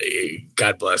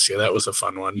 God bless you. That was a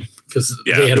fun one because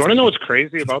you want to know what's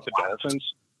crazy about the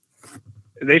Dolphins?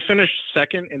 They finished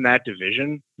second in that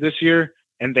division this year,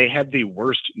 and they had the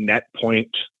worst net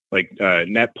point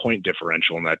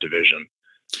differential in that division.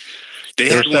 They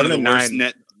had one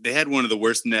of the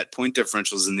worst net point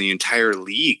differentials in the entire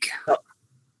league.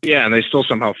 Yeah, and they still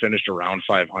somehow finished around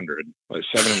 500, like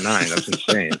 7-9. That's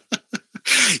insane.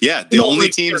 Yeah, the only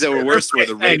teams that were worse were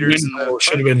the Raiders. And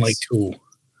should have been like 2.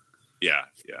 Yeah.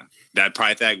 That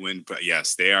Pythag win, but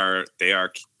yes, they are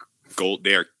gold.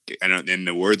 They are, and in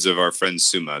the words of our friend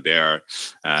Suma, they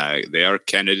are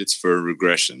candidates for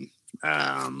regression.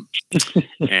 And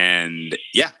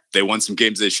yeah, they won some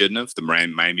games they shouldn't have. The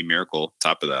Miami Miracle,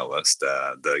 top of that list.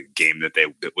 The game that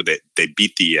they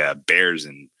beat the Bears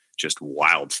in just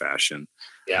wild fashion.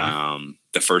 Yeah.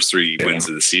 The first 3 wins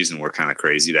of the season were kind of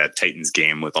crazy. That Titans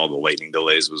game with all the lightning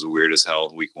delays was weird as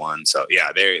hell week 1. So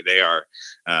yeah, they are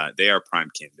prime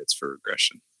candidates for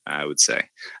regression, I would say.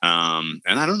 And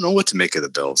I don't know what to make of the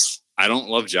Bills. I don't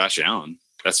love Josh Allen.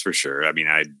 That's for sure. I mean,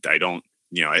 I don't,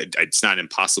 it's not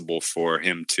impossible for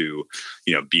him to,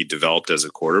 be developed as a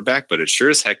quarterback, but it sure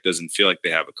as heck doesn't feel like they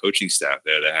have a coaching staff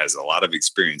there that has a lot of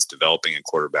experience developing a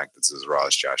quarterback that's as raw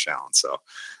as Josh Allen. So,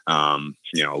 a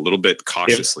little bit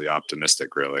cautiously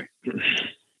optimistic, really.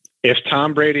 If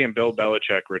Tom Brady and Bill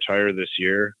Belichick retire this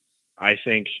year, I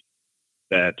think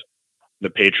that the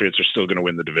Patriots are still going to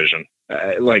win the division.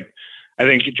 I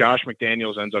think Josh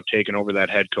McDaniels ends up taking over that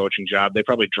head coaching job. They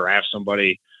probably draft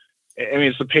somebody. I mean,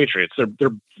 it's the Patriots.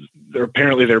 They're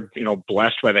apparently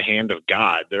blessed by the hand of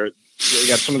God. They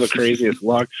got some of the craziest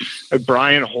luck.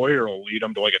 Brian Hoyer will lead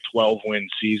them to like a 12-win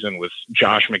season with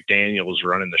Josh McDaniels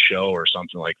running the show or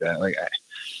something like that. Like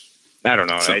I don't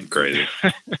know. Something crazy.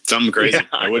 Something crazy. Yeah.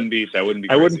 That wouldn't be. Crazy.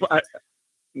 I wouldn't.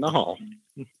 No.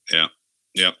 Yeah.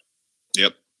 Yep.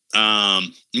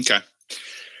 Okay.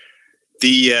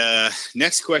 The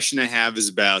next question I have is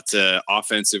about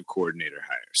offensive coordinator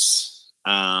hires.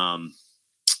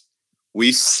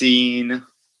 We've seen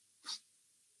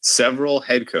several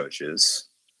head coaches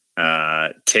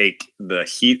take the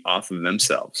heat off of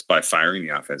themselves by firing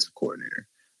the offensive coordinator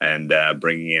and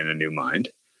bringing in a new mind.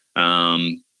 Of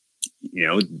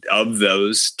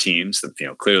those teams,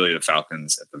 clearly the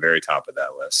Falcons at the very top of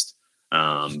that list.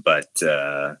 But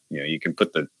you can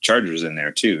put the Chargers in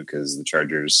there too, because the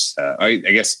Chargers, I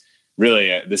guess,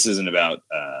 really, this isn't about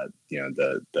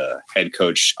the head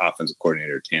coach offensive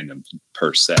coordinator tandem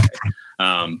per se,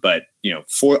 but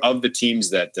 4 of the teams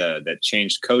that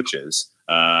changed coaches,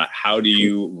 how do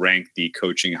you rank the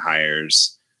coaching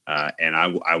hires? And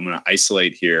I'm going to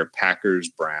isolate here: Packers,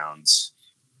 Browns,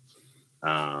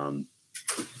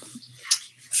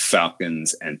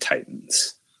 Falcons, and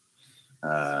Titans.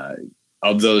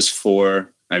 Of those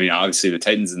 4, I mean, obviously the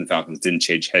Titans and the Falcons didn't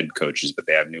change head coaches, but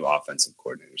they have new offensive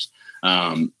coordinators.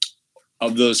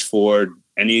 Of those 4,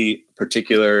 any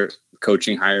particular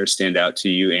coaching hires stand out to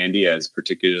you, Andy, as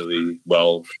particularly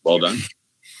well done?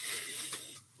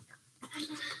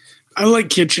 I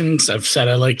like Kitchens. I've said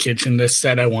I like Kitchens. I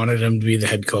said I wanted him to be the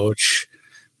head coach.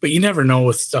 But you never know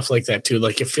with stuff like that, too.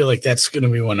 Like, I feel like that's going to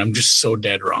be one I'm just so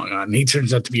dead wrong on. He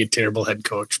turns out to be a terrible head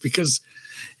coach because –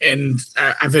 and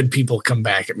I've had people come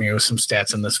back at me with some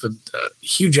stats on this, but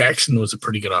Hugh Jackson was a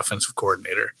pretty good offensive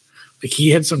coordinator. Like,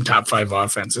 he had some top 5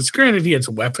 offenses. Granted, he had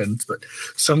some weapons, but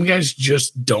some guys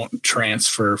just don't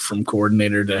transfer from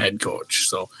coordinator to head coach.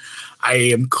 So I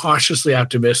am cautiously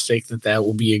optimistic that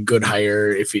will be a good hire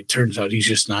if it turns out he's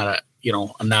just not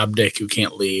a knob dick who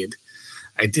can't lead.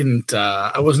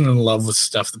 I wasn't in love with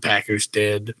stuff the Packers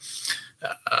did.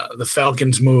 The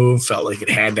Falcons move felt like it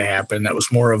had to happen. That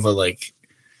was more of a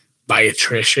by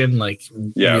attrition, right.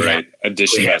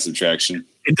 Addition by subtraction.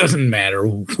 It doesn't matter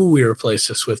who we replace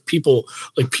this with. People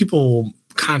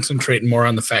concentrate more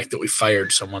on the fact that we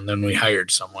fired someone than we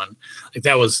hired someone.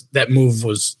 That move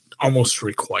was almost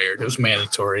required. It was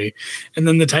mandatory. And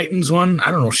then the Titans one,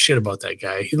 I don't know shit about that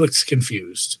guy. He looks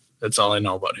confused. That's all I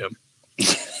know about him.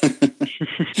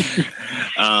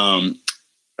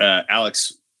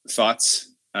 Alex, thoughts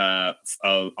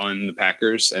on the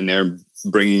Packers and their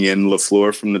bringing in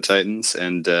LaFleur from the Titans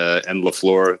and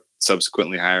LaFleur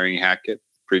subsequently hiring Hackett,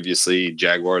 previously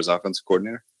Jaguars offensive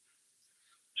coordinator?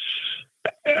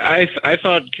 I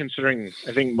thought,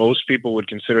 I think most people would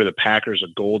consider the Packers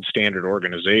a gold standard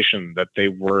organization, that they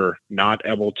were not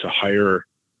able to hire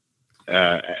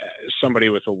somebody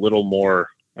with a little more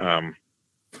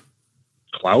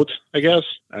clout, I guess.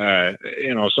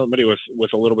 Somebody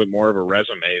with a little bit more of a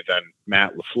resume than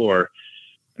Matt LaFleur.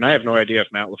 And I have no idea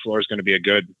if Matt LaFleur is going to be a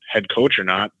good head coach or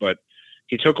not, but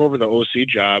he took over the OC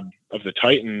job of the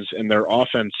Titans, and their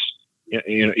offense,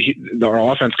 their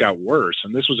offense got worse.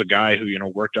 And this was a guy who,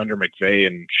 worked under McVay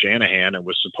and Shanahan and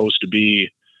was supposed to be,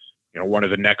 one of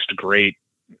the next great,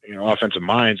 offensive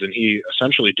minds. And he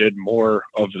essentially did more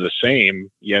of the same,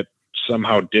 yet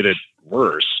somehow did it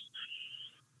worse.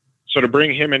 So to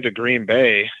bring him into Green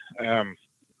Bay,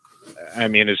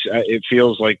 it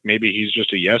feels like maybe he's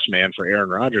just a yes man for Aaron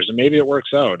Rodgers, and maybe it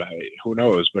works out. Who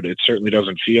knows? But it certainly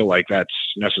doesn't feel like that's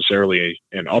necessarily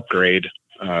an upgrade.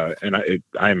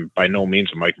 I'm by no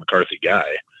means a Mike McCarthy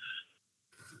guy.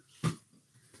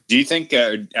 Do you think,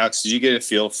 Alex, did you get a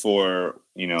feel for,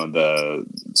 the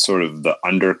sort of the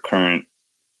undercurrent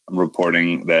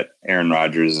reporting that Aaron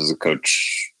Rodgers is a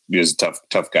coach? He was a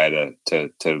tough guy to a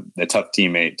tough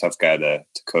teammate, tough guy to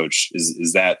coach.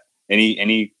 Is that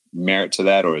any merit to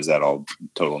that, or is that all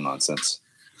total nonsense?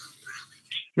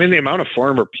 I mean, the amount of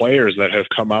former players that have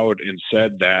come out and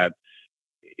said that,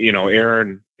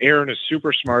 Aaron is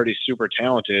super smart, he's super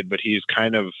talented, but he's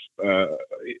kind of,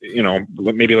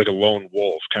 maybe like a lone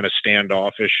wolf, kind of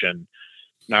standoffish and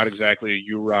not exactly a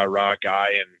you rah rah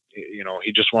guy. And,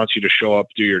 he just wants you to show up,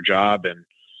 do your job. And,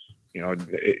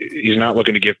 he's not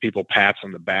looking to give people pats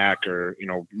on the back or,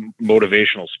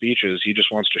 motivational speeches. He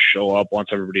just wants to show up,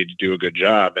 wants everybody to do a good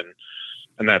job.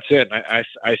 And that's it.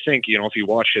 I think, if you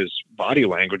watch his body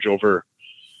language over,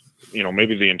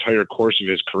 maybe the entire course of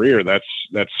his career, that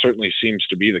certainly seems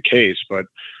to be the case. But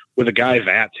with a guy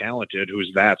that talented,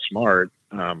 who's that smart,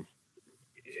 what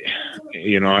are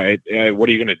you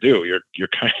going to do? You're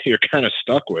kind of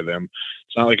stuck with him.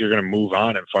 It's not like you're going to move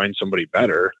on and find somebody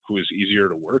better who is easier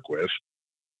to work with.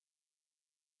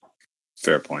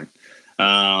 Fair point.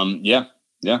 Yeah.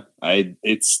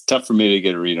 It's tough for me to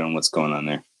get a read on what's going on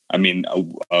there. I mean,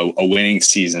 a winning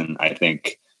season, I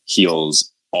think,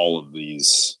 heals all of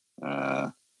these,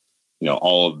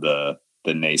 all of the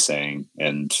naysaying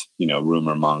and,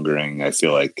 rumor mongering. I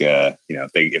feel like,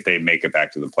 if they make it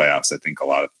back to the playoffs, I think a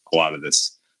lot of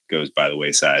this goes by the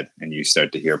wayside, and you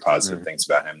start to hear positive things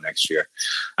about him next year,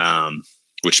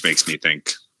 which makes me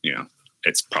think,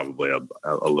 it's probably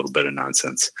a little bit of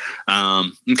nonsense.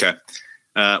 Okay.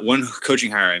 One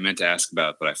coaching hire I meant to ask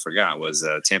about, but I forgot, was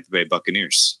Tampa Bay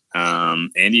Buccaneers.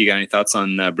 Andy, you got any thoughts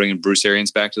on bringing Bruce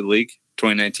Arians back to the league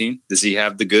 2019? Does he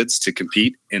have the goods to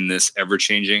compete in this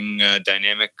ever-changing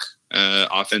dynamic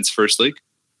offense first league?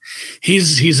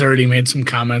 He's already made some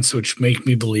comments which make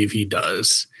me believe he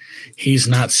does. He's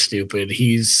not stupid.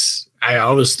 I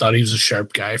always thought he was a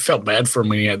sharp guy. I felt bad for him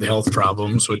when he had the health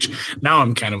problems, which now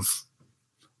I'm kind of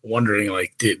wondering,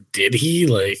 like, did he?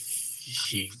 Like,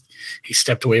 he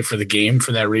stepped away for the game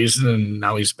for that reason, and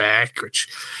now he's back, which,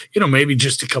 maybe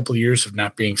just a couple of years of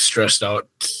not being stressed out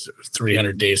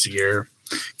 300 days a year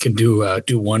can do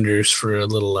wonders for a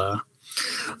little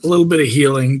bit of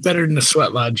healing, better than the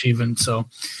sweat lodge even. So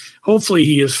hopefully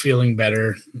he is feeling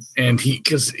better, and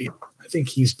because I think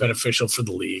he's beneficial for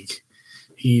the league.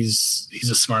 He's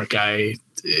a smart guy.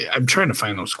 I'm trying to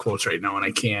find those quotes right now, and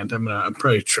I can't. I'm gonna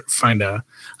probably find a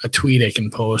tweet I can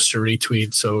post or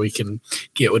retweet so we can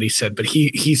get what he said. But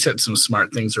he said some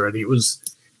smart things already. It was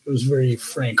very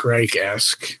Frank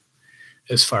Reich-esque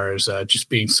as far as just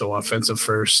being so offensive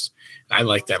first. I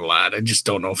like that a lot. I just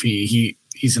don't know if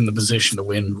he's in the position to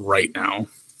win right now.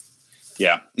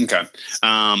 Yeah. Okay.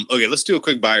 Okay. Let's do a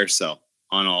quick buy or sell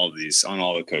on all of these, on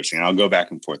all the coaching. And I'll go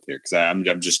back and forth here because I'm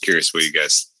just curious what you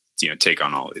guys take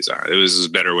on all of these are. It was a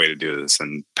better way to do this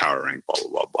than power rank, blah,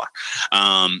 blah, blah,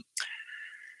 blah.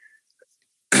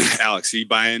 Alex, are you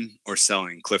buying or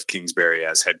selling Cliff Kingsbury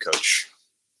as head coach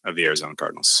of the Arizona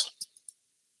Cardinals?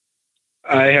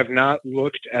 I have not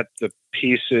looked at the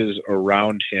pieces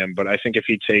around him, but I think if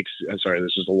he takes, this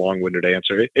is a long-winded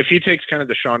answer. If he takes kind of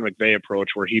the Sean McVay approach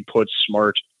where he puts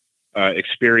smart,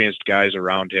 experienced guys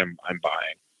around him, I'm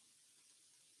buying.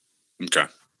 Okay.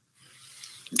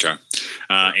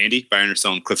 Andy, buying or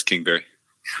selling Cliff Kingsbury?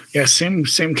 Yeah, same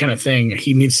kind of thing.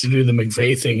 He needs to do the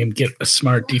McVay thing and get a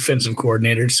smart defensive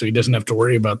coordinator so he doesn't have to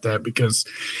worry about that because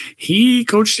he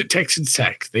coached at Texas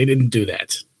Tech. They didn't do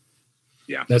that.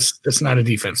 Yeah. That's not a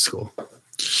defense school.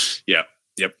 Yep.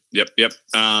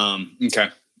 Okay.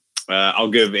 I'll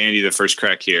give Andy the first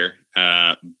crack here.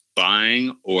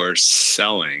 Buying or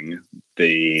selling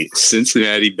the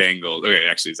Cincinnati Bengals. Okay,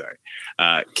 actually, sorry.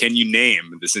 Can you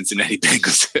name the Cincinnati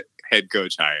Bengals head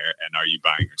coach hire, and are you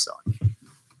buying or selling?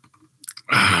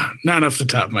 Not off the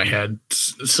top of my head.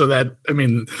 So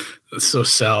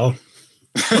sell.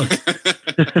 I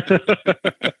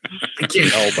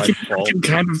can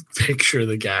kind of picture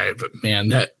the guy, but man,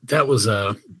 that was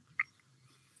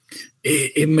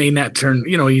it may not turn,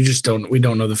 we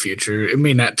don't know the future. It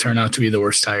may not turn out to be the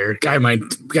worst hire. Guy might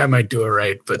do it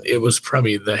right, but it was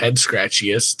probably the head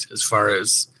scratchiest as far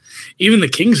as even the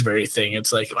Kingsbury thing.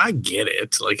 It's like, I get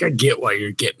it. Like, I get why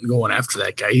you're going after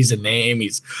that guy. He's a name.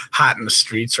 He's hot in the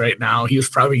streets right now. He was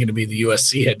probably going to be the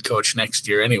USC head coach next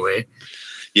year anyway.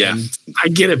 Yeah. And I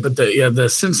get it. But the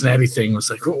Cincinnati thing was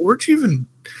like, where'd you even,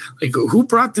 like, who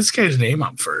brought this guy's name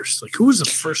up first? Like, who was the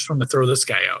first one to throw this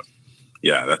guy out?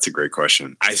 Yeah, that's a great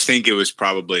question. I think it was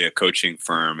probably a coaching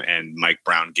firm, and Mike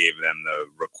Brown gave them the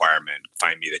requirement,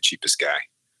 find me the cheapest guy.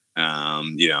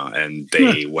 And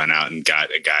they went out and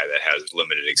got a guy that has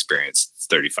limited experience,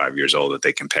 35 years old, that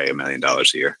they can pay $1 million a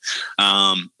year.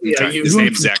 His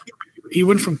name's Zach. He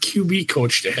went from QB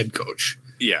coach to head coach.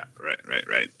 Yeah,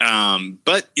 right.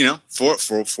 But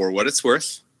for what it's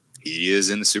worth, he is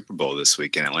in the Super Bowl this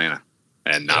week in Atlanta,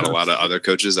 and not a lot of other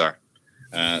coaches are.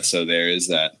 So there is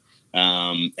that.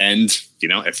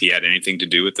 If he had anything to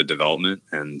do with the development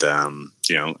and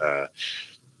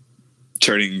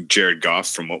turning Jared Goff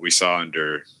from what we saw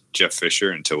under Jeff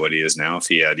Fisher into what he is now, if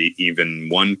he had even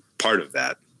one part of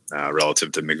that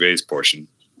relative to McVay's portion,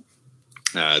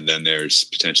 then there's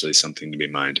potentially something to be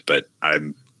mined. But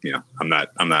I'm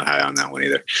not high on that one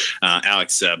either.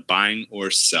 Alex, buying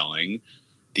or selling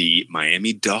the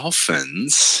Miami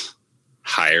Dolphins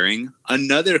hiring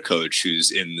another coach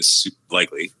who's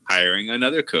hiring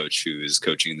another coach who's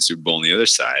coaching in the Super Bowl on the other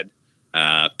side,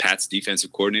 Pat's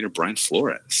defensive coordinator, Brian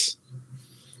Flores.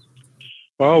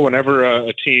 Well, whenever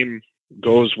a team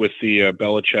goes with the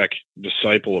Belichick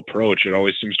disciple approach, it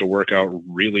always seems to work out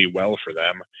really well for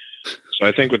them. So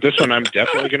I think with this one, I'm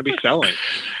definitely going to be selling.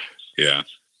 Yeah.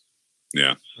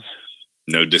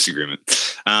 No disagreement.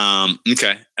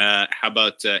 Okay. How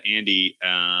about Andy?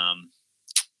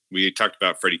 We talked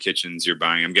about Freddie Kitchens. You're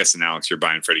buying. I'm guessing, Alex, you're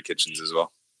buying Freddie Kitchens as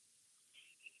well.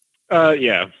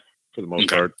 Yeah, for the most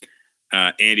part.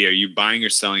 Andy, are you buying or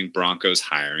selling Broncos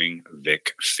hiring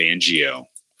Vic Fangio,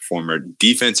 former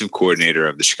defensive coordinator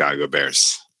of the Chicago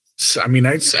Bears? So,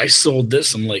 I sold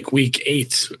this in like week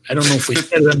 8. I don't know if we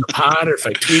said it on the pod or if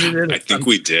I tweeted it. I think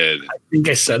we did. I think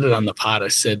I said it on the pod. I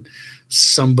said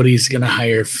somebody's going to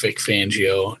hire Vic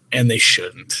Fangio, and they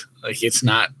shouldn't. Like, it's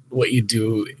not what you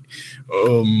do.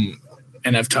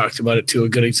 And I've talked about it too. A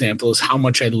good example is how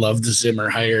much I love the Zimmer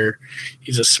hire.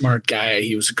 He's a smart guy.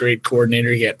 He was a great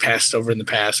coordinator. He got passed over in the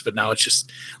past, but now it's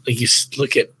just like, you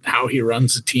look at how he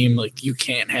runs the team. Like, you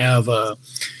can't have a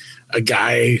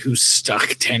guy who's stuck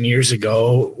 10 years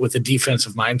ago with a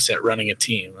defensive mindset running a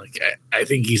team. Like, I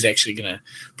think he's actually going to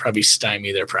probably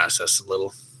stymie their process a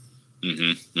little.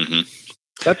 Mm-hmm. Mm-hmm.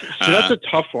 That's a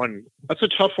tough one. That's a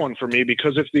tough one for me,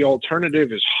 because if the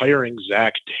alternative is hiring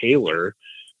Zach Taylor,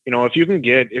 if you can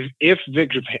get if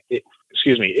Vic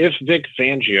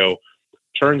Fangio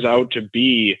turns out to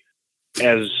be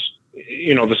as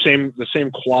the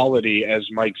same quality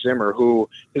as Mike Zimmer, who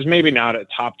is maybe not a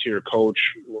top tier coach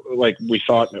like we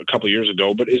thought a couple of years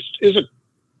ago, but is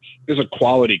a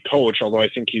quality coach. Although I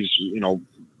think he's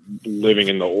living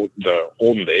in the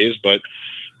olden days, but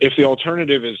if the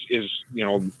alternative is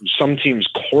some team's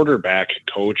quarterback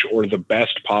coach or the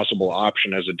best possible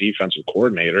option as a defensive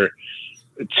coordinator,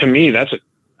 to me that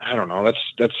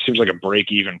seems like a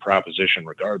break even proposition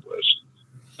regardless.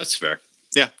 That's fair.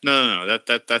 Yeah, no.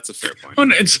 That's a fair point.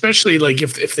 And especially like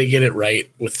if they get it right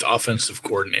with the offensive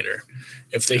coordinator,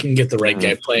 if they can get the right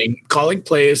guy calling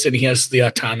plays, and he has the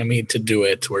autonomy to do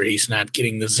it, where he's not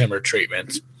getting the Zimmer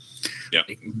treatment. Yeah,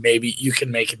 maybe you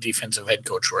can make a defensive head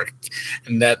coach work,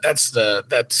 and that is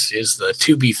the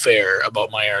to be fair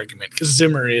about my argument, because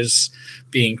Zimmer is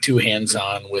being too hands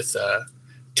on with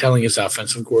telling his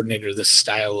offensive coordinator the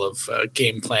style of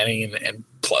game planning and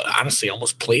honestly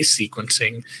almost play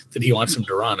sequencing that he wants him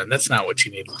to run, and that's not what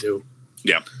you need to do.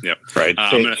 Yeah, right.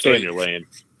 Stay in your lane.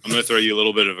 I'm going to throw you a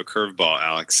little bit of a curveball,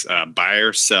 Alex. Buy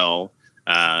or sell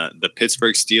the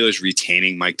Pittsburgh Steelers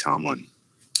retaining Mike Tomlin?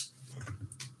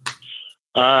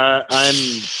 I'm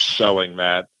selling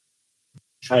that.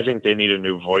 I think they need a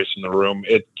new voice in the room.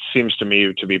 It seems to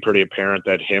me to be pretty apparent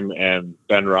that him and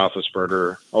Ben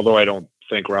Roethlisberger, although I don't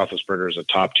think Roethlisberger is a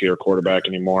top tier quarterback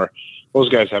anymore, those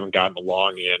guys haven't gotten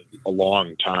along in a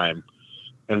long time.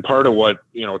 And part of what,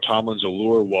 Tomlin's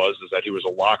allure was is that he was a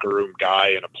locker room guy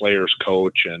and a player's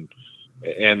coach. And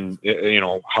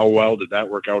how well did that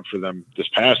work out for them this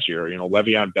past year?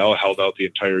 Le'Veon Bell held out the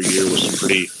entire year with some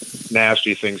pretty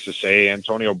nasty things to say.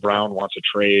 Antonio Brown wants a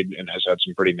trade and has had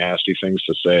some pretty nasty things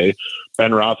to say.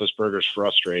 Ben Roethlisberger's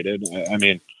frustrated. I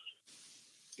mean,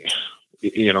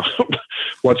 you know,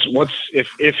 what's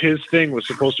if his thing was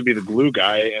supposed to be the glue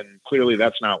guy and clearly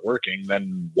that's not working,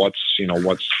 then what's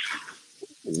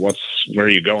where are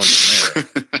you going from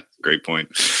there? Great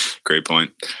point.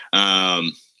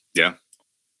 Yeah,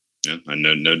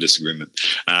 no disagreement.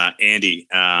 Andy,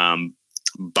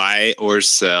 buy or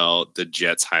sell the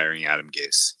Jets hiring Adam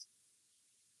Gase?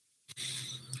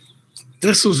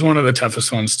 This was one of the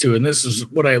toughest ones too, and this is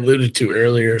what I alluded to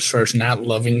earlier as far as not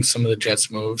loving some of the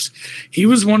Jets moves. He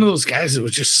was one of those guys that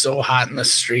was just so hot in the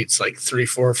streets like 3,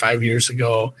 4, or 5 years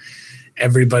ago.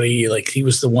 Everybody, like, he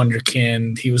was the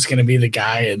wonderkind. He was going to be the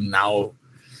guy, and now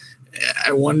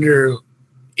I wonder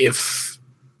if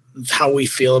how we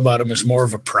feel about him is more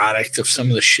of a product of some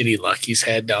of the shitty luck he's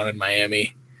had down in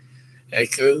Miami.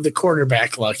 Like, the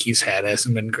quarterback luck he's had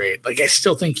hasn't been great. Like, I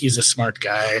still think he's a smart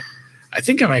guy. I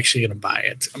think I'm actually going to buy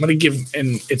it. I'm going to give,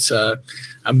 and it's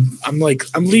I'm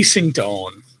leasing to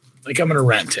own. Like, I'm going to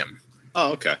rent him.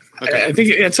 Oh, okay. I think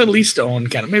it's a lease to own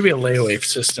kind of, maybe a layaway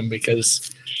system,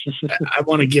 because I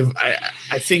want to give.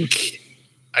 I think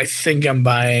I'm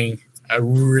buying. I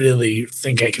really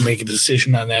think I can make a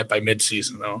decision on that by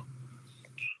midseason, though.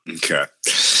 Okay.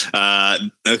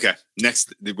 Okay.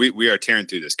 Next, we are tearing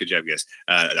through this. Good job, guys.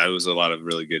 That was a lot of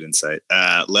really good insight.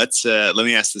 Let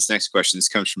me ask this next question. This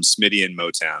comes from Smitty in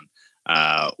Motown.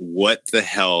 What the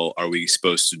hell are we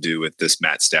supposed to do with this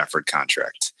Matt Stafford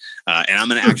contract? And I'm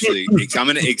going to actually, I'm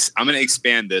going to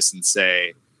expand this and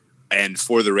say, and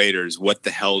for the Raiders, what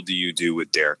the hell do you do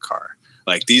with Derek Carr?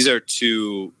 Like, these are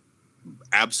two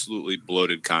absolutely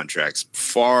bloated contracts,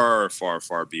 far, far,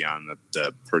 far beyond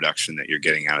the production that you're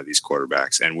getting out of these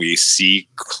quarterbacks. And we see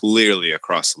clearly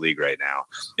across the league right now,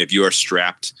 if you are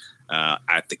strapped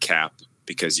at the cap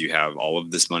because you have all of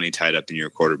this money tied up in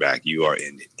your quarterback, you are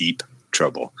in deep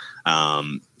trouble.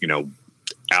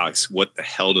 Alex, what the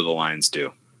hell do the Lions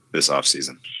do this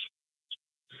offseason?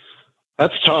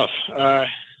 That's tough.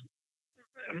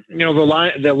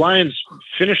 The Lions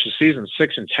finished the season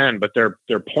 6-10, but their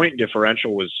point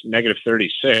differential was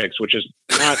 -36, which is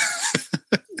not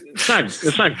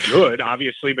it's not good,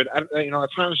 obviously, but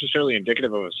it's not necessarily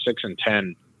indicative of a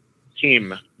 6-10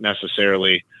 team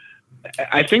necessarily.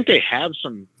 I think they have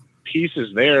some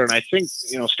pieces there, and I think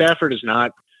Stafford is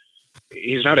not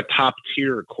a top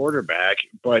tier quarterback,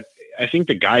 but I think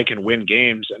the guy can win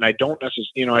games, and I don't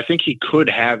necessarily I think he could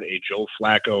have a Joe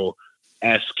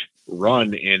Flacco-esque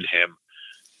run in him.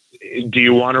 Do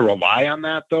you want to rely on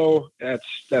that though? That's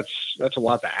a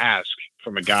lot to ask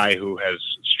from a guy who has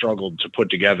struggled to put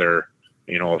together,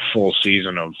 a full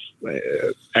season of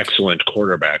excellent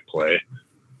quarterback play.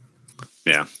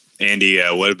 Yeah. Andy,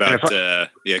 what about, go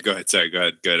ahead. Sorry, go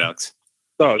ahead, Alex.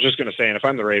 So I was just going to say, and if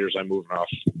I'm the Raiders, I'm moving off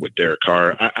with Derek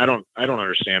Carr. I don't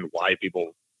understand why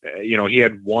people, he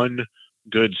had one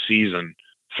good season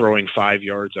throwing 5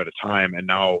 yards at a time, and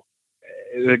now,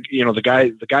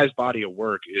 the guy's body of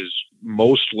work is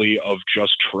mostly of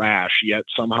just trash, yet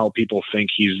somehow people think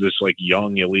he's this like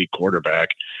young elite quarterback.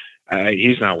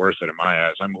 He's not worth it in my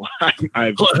eyes. I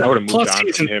would have moved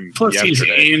on from him. Plus,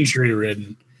 yesterday. He's injury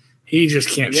ridden. He just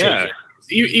can't shake it.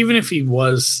 Even if he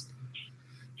was,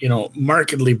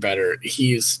 markedly better,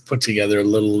 he's put together a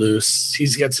little loose.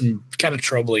 He's got some kind of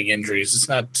troubling injuries. It's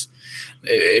not.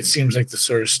 It seems like the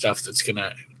sort of stuff that's going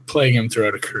to plague him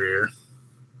throughout a career.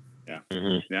 Yeah.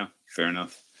 Mm-hmm. Yeah. Fair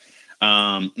enough.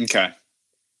 Okay.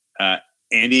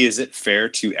 Andy, is it fair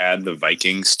to add the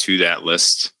Vikings to that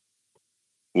list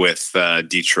with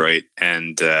Detroit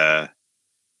and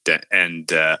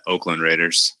Oakland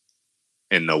Raiders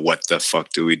in the what the fuck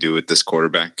do we do with this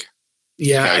quarterback?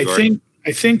 Yeah, category?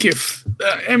 I think if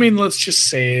let's just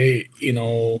say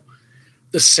the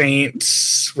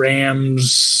Saints,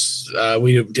 Rams.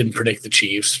 We didn't predict the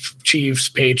Chiefs,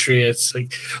 Patriots.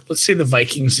 Like, let's say the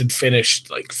Vikings had finished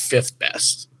like 5th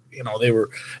best. They were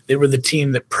the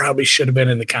team that probably should have been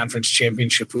in the conference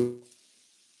championship. A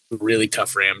really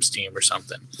tough Rams team or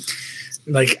something.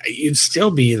 Like, you'd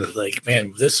still be like,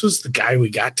 man, this was the guy we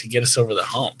got to get us over the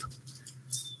hump.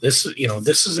 This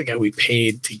is the guy we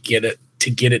paid to get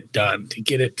it done, to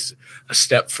get it a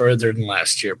step further than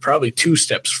last year, probably 2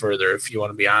 steps further if you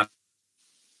want to be honest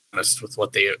with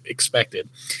what they expected.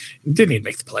 Didn't even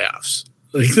make the playoffs.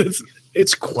 Like,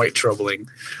 it's quite troubling.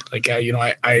 Like,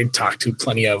 I talked to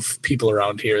plenty of people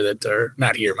around here that are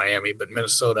not here, Miami, but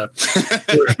Minnesota,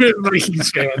 Vikings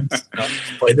fans.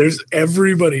 Boy, there's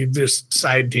everybody. Just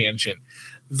side tangent.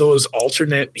 Those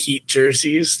alternate Heat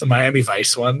jerseys, the Miami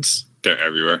Vice ones, they're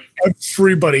everywhere.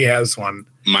 Everybody has one.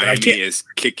 Miami is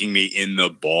kicking me in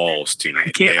the balls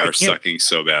tonight. They are sucking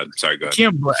so bad. Sorry, go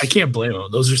ahead. I can't blame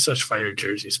them. Those are such fire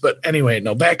jerseys. But anyway,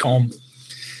 no, back home,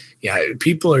 yeah,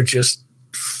 people are just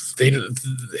they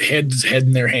head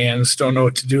in their hands, don't know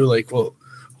what to do. Like, well,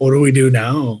 what do we do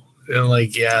now? And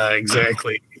like, yeah,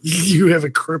 exactly. You have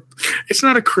it's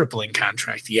not a crippling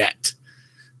contract yet,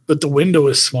 but the window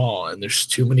is small and there's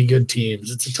too many good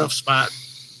teams. It's a tough spot.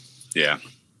 Yeah.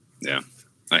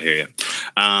 I hear you.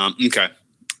 Okay.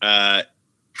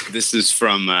 This is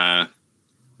from,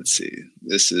 let's see.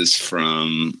 This is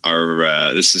from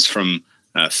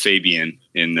Fabian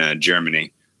in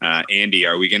Germany. Andy,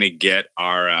 are we going to get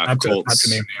our Colts? Not to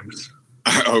name names.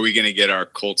 Are we going to get our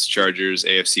Colts Chargers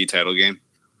AFC title game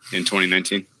in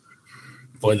 2019?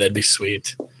 Boy, that'd be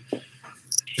sweet.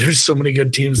 There's so many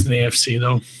good teams in the AFC,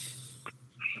 though.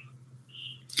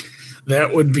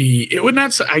 That would be. It would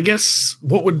not. I guess.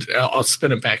 What would? I'll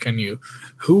spin it back on you.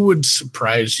 Who would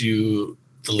surprise you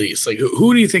the least? Like,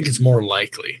 who do you think is more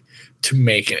likely to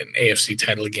make an AFC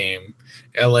title game,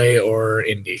 LA or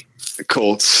Indy? The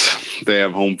Colts. They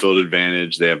have home field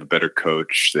advantage. They have a better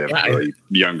coach. They have a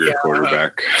younger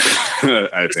quarterback.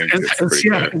 I think it's pretty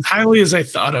good. As highly as I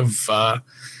thought of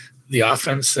the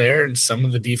offense there and some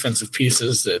of the defensive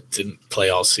pieces that didn't play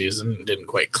all season and didn't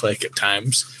quite click at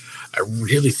times, I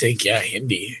really think,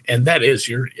 Indy. And that is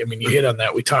you hit on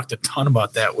that. We talked a ton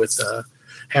about that with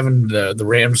having the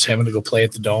Rams having to go play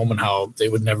at the Dome and how they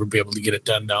would never be able to get it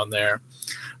done down there.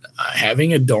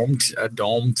 Having a dome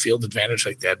field advantage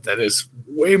like that is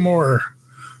way more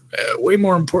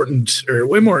important or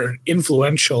way more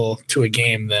influential to a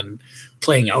game than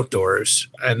playing outdoors,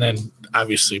 and then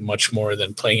obviously much more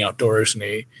than playing outdoors in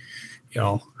a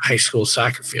high school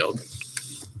soccer field.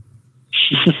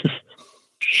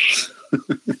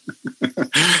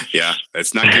 Yeah,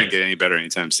 it's not going to get any better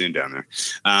anytime soon down there.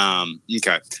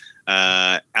 Okay,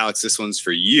 Alex, this one's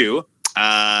for you.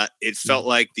 It felt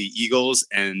like the Eagles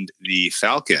and the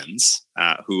Falcons,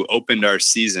 who opened our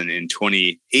season in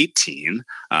 2018,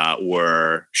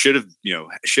 should have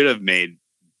made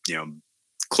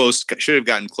should have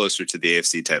gotten closer to the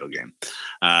AFC title game.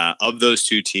 Of those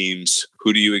two teams,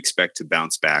 who do you expect to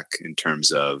bounce back in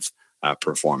terms of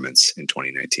performance in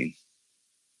 2019?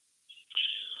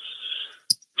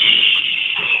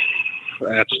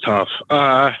 That's tough.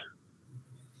 I'm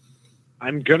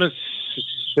gonna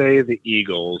say the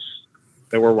Eagles.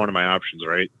 They were one of my options,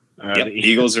 right? The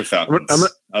Eagles or Falcons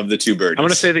of the two birdies. I'm going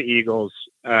to say the Eagles.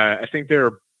 I think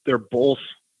they're both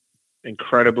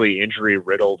incredibly injury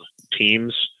riddled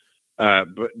teams,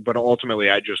 but ultimately,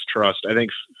 I just trust. I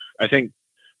think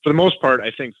for the most part,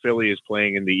 I think Philly is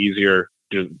playing in the easier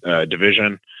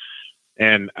division,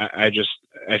 and I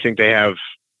think they have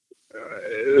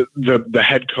the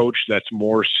head coach that's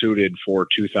more suited for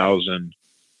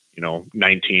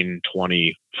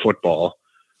 1920 football.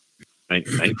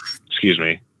 Excuse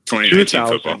me.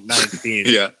 2019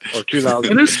 yeah. Or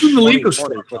 2000. And it's in the league of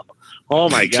football. Oh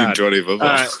my God. 1920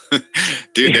 football.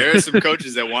 Dude, there are some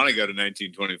coaches that want to go to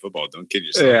 1920 football. Don't kid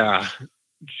yourself. Yeah.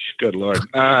 Good Lord.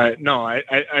 No, I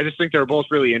just think they're both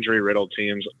really injury riddled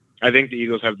teams. I think the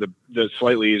Eagles have the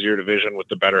slightly easier division with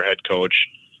the better head coach.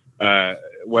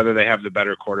 Whether they have the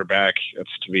better quarterback,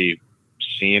 that's to be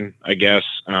seen, I guess.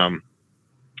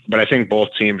 But I think both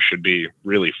teams should be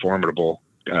really formidable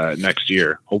next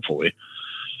year, hopefully.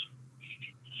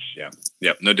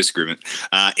 Yeah, no disagreement.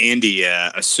 Andy,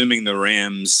 assuming the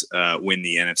Rams win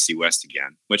the NFC West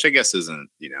again, which I guess isn't,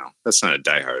 that's not a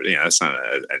diehard, that's not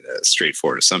a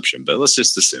straightforward assumption, but let's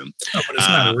just assume. No, but it's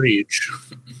not a reach.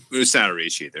 It's not a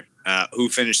reach either. Who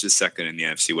finishes second in the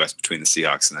NFC West between the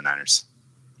Seahawks and the Niners?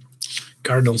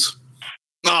 Cardinals.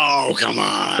 Oh, come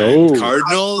on. Oh.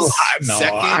 Cardinals No,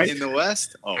 second in the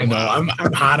West? Oh, I know. wow.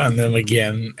 I'm hot on them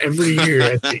again every year,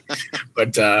 I think.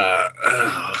 But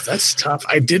that's tough.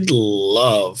 I did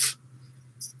love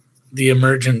the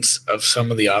emergence of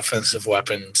some of the offensive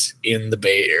weapons in the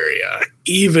Bay Area,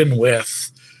 even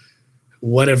with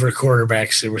whatever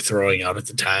quarterbacks they were throwing out at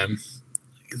the time.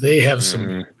 They have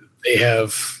they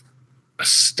have a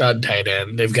stud tight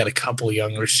end. They've got a couple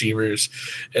young receivers,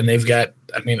 and they've got,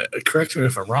 correct me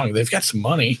if I'm wrong, they've got some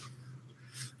money,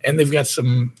 and they've got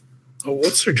some,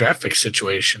 what's their draft pick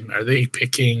situation? Are they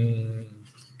picking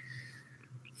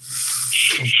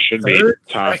Should third,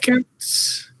 be top second,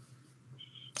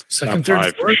 top third,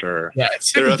 five fourth? for sure. Yeah,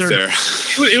 it's They're second, up third. there.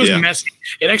 It was Yeah. messy.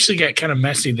 It actually got kind of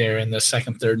messy there in the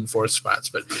second, third, and fourth spots.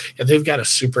 But they've got a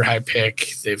super high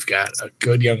pick. They've got a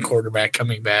good young quarterback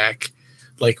coming back.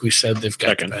 Like we said, they've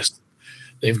got the best.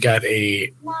 They've got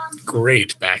a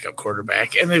great backup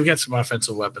quarterback, and they've got some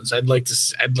offensive weapons. I'd like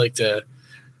to.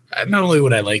 Not only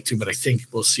would I like to, but I think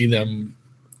we'll see them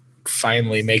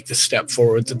finally make the step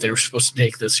forward that they were supposed to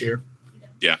take this year.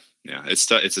 Yeah, it's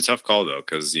a tough call though,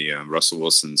 because Russell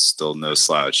Wilson's still no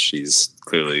slouch. He's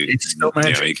clearly still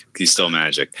magic. He's still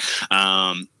magic.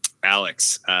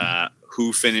 Alex,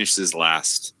 who finishes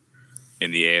last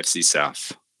in the AFC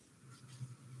South?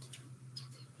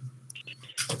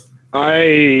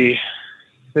 I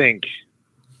think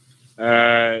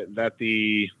that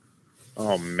the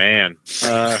oh man,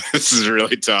 this is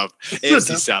really tough.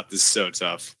 AFC South is so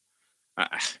tough.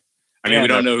 I mean, we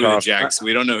don't know who the Jags.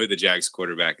 We don't know who the Jags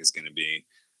quarterback is going to be,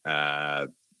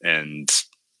 and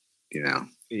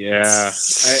Yeah, I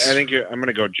think I'm going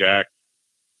to go Jack.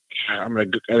 I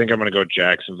think I'm going to go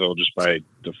Jacksonville just by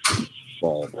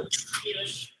default.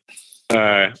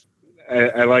 I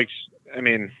liked. I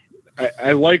mean,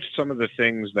 I liked some of the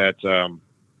things that. God,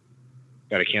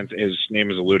 I can't. His name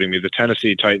is eluding me. The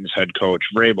Tennessee Titans head coach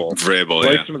Vrabel.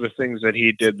 I liked some of the things that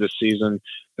he did this season.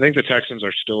 I think the Texans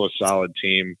are still a solid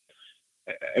team.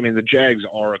 I mean, the Jags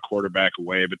are a quarterback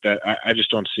away, but that I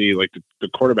just don't see like the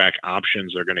quarterback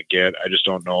options they're going to get. I just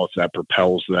don't know if that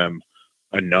propels them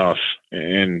enough.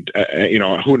 And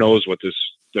who knows what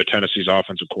the Tennessee's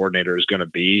offensive coordinator is going to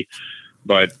be,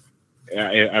 but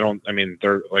I don't. I mean,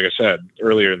 they're like I said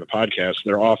earlier in the podcast,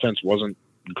 their offense wasn't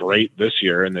great this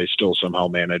year, and they still somehow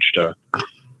managed to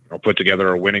put together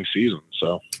a winning season.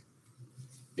 So,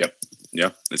 yep,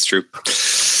 that's true.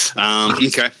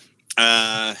 Okay.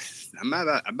 I'm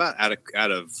about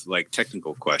out of like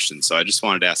technical questions, so I just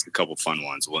wanted to ask a couple fun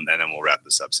ones. Well, and then we'll wrap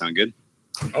this up. Sound good?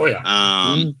 Oh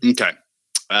yeah. Okay.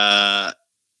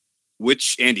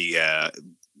 Which Andy,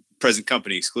 present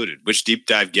company excluded, which deep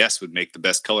dive guest would make the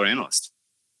best color analyst?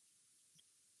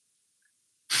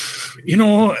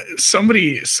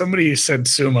 Somebody said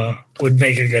Suma would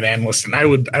make a good analyst, and I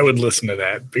would listen to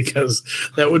that because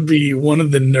that would be one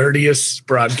of the nerdiest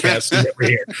broadcasts you ever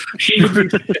hear. He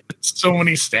would so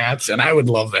many stats, and I would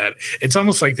love that. It's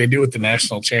almost like they do with the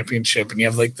national championship, and you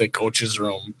have like the coaches'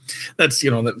 room. That's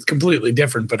that's completely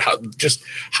different, but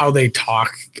how they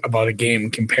talk about a game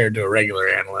compared to a regular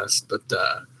analyst. But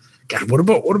God, what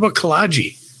about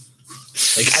Kalaji?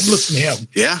 Like, I'd listen to him.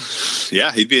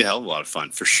 Yeah, he'd be a hell of a lot of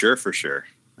fun for sure.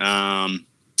 Yeah.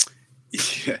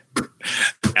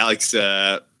 Alex,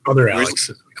 other Alex,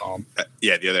 as we call him.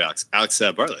 The other Alex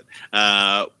Bartlett.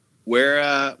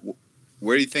 Where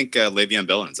do you think Le'Veon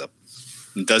Bell ends up?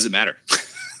 Does it matter?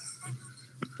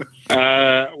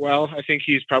 Well, I think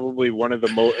he's probably one of the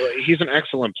most. He's an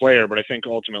excellent player, but I think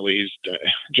ultimately he's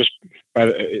just by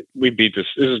this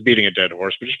is beating a dead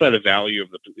horse, but just by the value of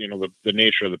the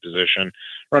nature of the position,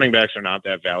 running backs are not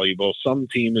that valuable. Some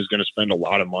team is going to spend a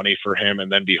lot of money for him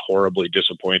and then be horribly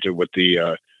disappointed with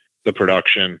the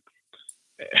production.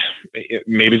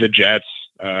 Maybe the Jets.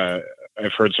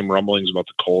 I've heard some rumblings about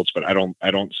the Colts, but I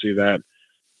don't see that.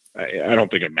 I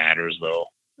don't think it matters though,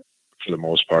 for the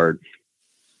most part.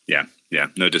 Yeah,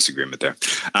 no disagreement there.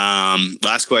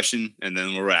 Last question, and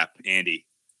then we'll wrap. Andy,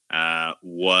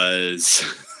 was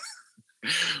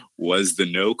the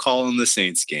no call in the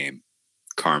Saints game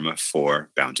karma for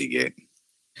Bountygate?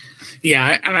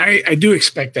 Yeah, and I do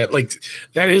expect that. Like,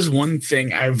 that is one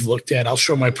thing I've looked at. I'll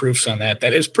show my proofs on that.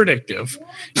 That is predictive.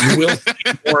 You will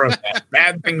see more of that.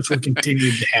 Bad things will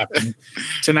continue to happen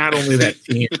to not only that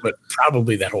team, but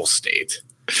probably that whole state.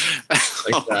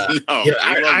 Like, I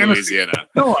love Louisiana.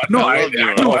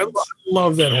 I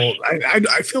love that whole.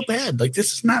 I feel bad. Like,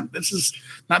 this is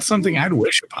not something I'd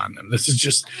wish upon them. This is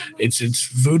just it's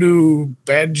voodoo,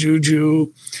 bad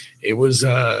juju. It was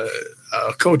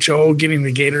Coach O getting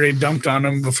the Gatorade dumped on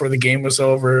him before the game was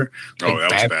over. Like,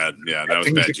 that was bad. Yeah, that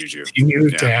was bad juju.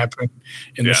 Continued to happen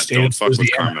in the state. Don't fuck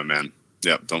with karma, man.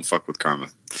 Yep, don't fuck with karma.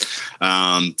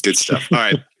 Good stuff. All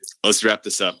right, let's wrap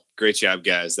this up. Great job,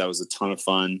 guys. That was a ton of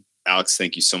fun. Alex,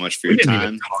 thank you so much for your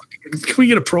time. Can we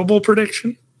get a Pro Bowl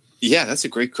prediction? Yeah, that's a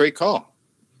great call.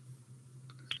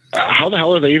 How the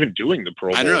hell are they even doing the Pro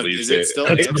Bowl? I don't know. These Is it days? still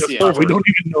we don't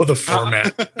even know the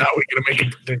format. Now we're going to make a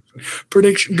prediction.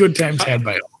 Prediction, good times had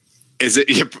by all. Is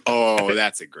it? Oh,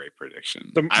 that's a great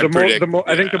prediction. I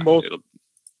think the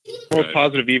most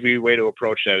positive, easy way to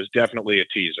approach that is definitely a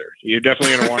teaser. You're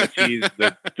definitely going to want to tease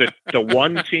the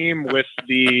one team with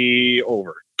the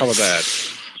over. How about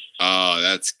that? Oh,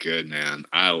 that's good, man.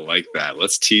 I like that.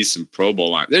 Let's tease some Pro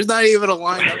Bowl line. There's not even a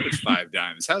lineup with 5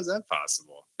 dimes. How's that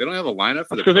possible? They don't have a lineup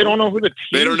for because they don't know who the teams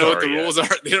They don't know what the yet. Rules are.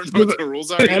 They don't know what the rules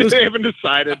are. They haven't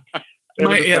decided.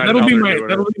 That'll be my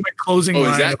closing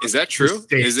line. Is that true?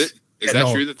 Is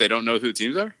that true that they don't know who the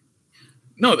teams are?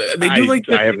 No, they do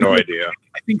I have no idea.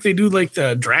 I think they do like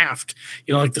the draft,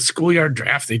 like the schoolyard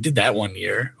draft. They did that one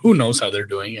year. Who knows how they're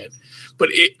doing it? But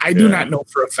I do not know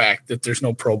for a fact that there's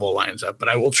no Pro Bowl lines up. But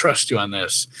I will trust you on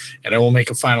this, and I will make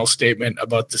a final statement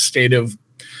about the state of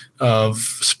of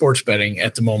sports betting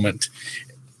at the moment.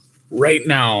 Right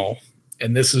now,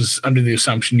 and this is under the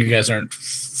assumption you guys aren't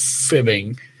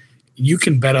fibbing, you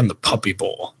can bet on the Puppy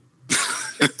Bowl.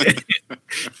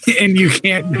 and you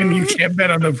can't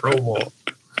bet on the Pro Bowl.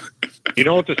 You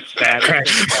know what the sad thing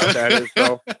about that is,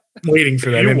 though? I'm waiting for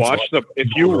that. If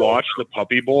you watch the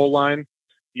Puppy Bowl line,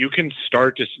 you can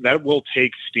start to that will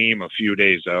take steam a few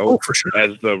days out for sure.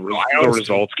 as the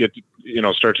results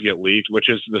start to get leaked, which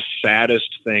is the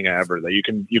saddest thing ever. That you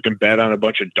can bet on a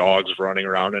bunch of dogs running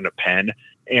around in a pen,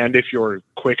 and if you're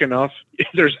quick enough,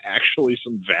 there's actually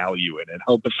some value in it.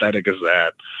 How pathetic is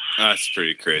that? That's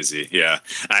pretty crazy. Yeah,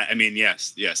 I mean,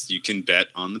 yes, you can bet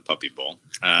on the Puppy Bowl,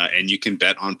 and you can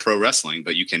bet on pro wrestling,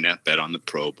 but you cannot bet on the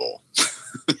Pro Bowl.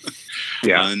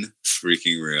 Yeah,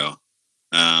 unfreaking real.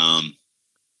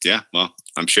 Yeah, well,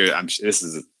 I'm sure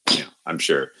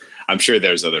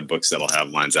there's other books that'll have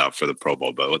lines out for the Pro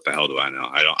Bowl, but what the hell do I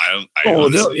know?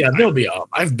 They'll be up.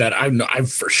 I've bet on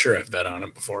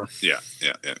it before. Yeah.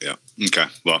 Okay.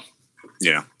 Well,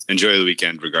 enjoy the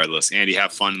weekend regardless. Andy,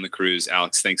 have fun in the cruise.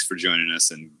 Alex, thanks for joining us,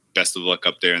 and best of luck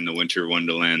up there in the winter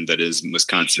wonderland that is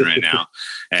Wisconsin right now.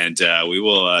 And we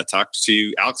will talk to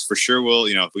you, Alex, for sure. We'll,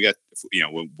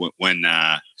 when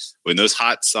those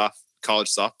hot, soft college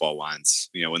softball lines,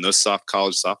 when those soft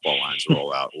college softball lines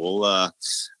roll out,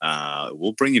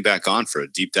 we'll bring you back on for a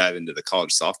deep dive into the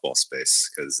college softball space.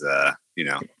 Cause I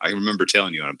remember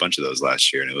telling you on a bunch of those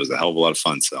last year, and it was a hell of a lot of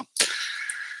fun. So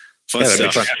fun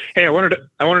stuff. Fun. Hey, I wanted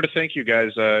to thank you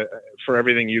guys for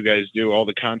everything you guys do, all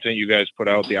the content you guys put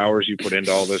out, the hours you put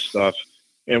into all this stuff,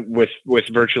 and with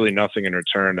virtually nothing in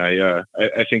return. I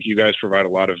think you guys provide a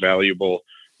lot of valuable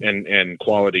and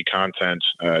quality content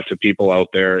to people out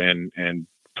there, and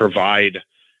provide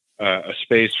a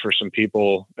space for some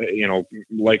people,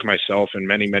 like myself and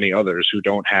many, many others who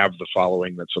don't have the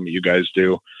following that some of you guys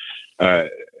do,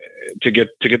 to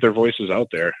get their voices out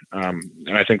there. And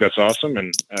I think that's awesome.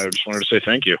 And I just wanted to say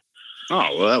thank you.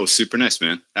 Oh, well, that was super nice,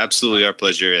 man. Absolutely our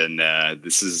pleasure. And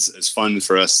this is as fun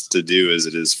for us to do as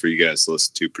it is for you guys to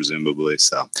listen to, presumably.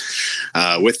 So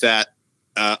with that,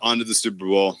 on to the Super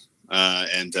Bowl.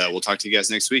 And we'll talk to you guys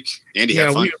next week. Andy,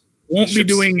 have fun. We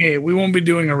won't be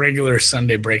doing a regular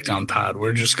Sunday breakdown pod.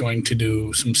 We're just going to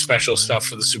do some special stuff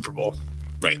for the Super Bowl.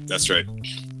 Right. That's right.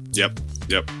 Yep.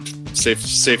 Safe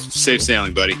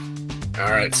sailing, buddy.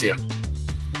 All right. See ya.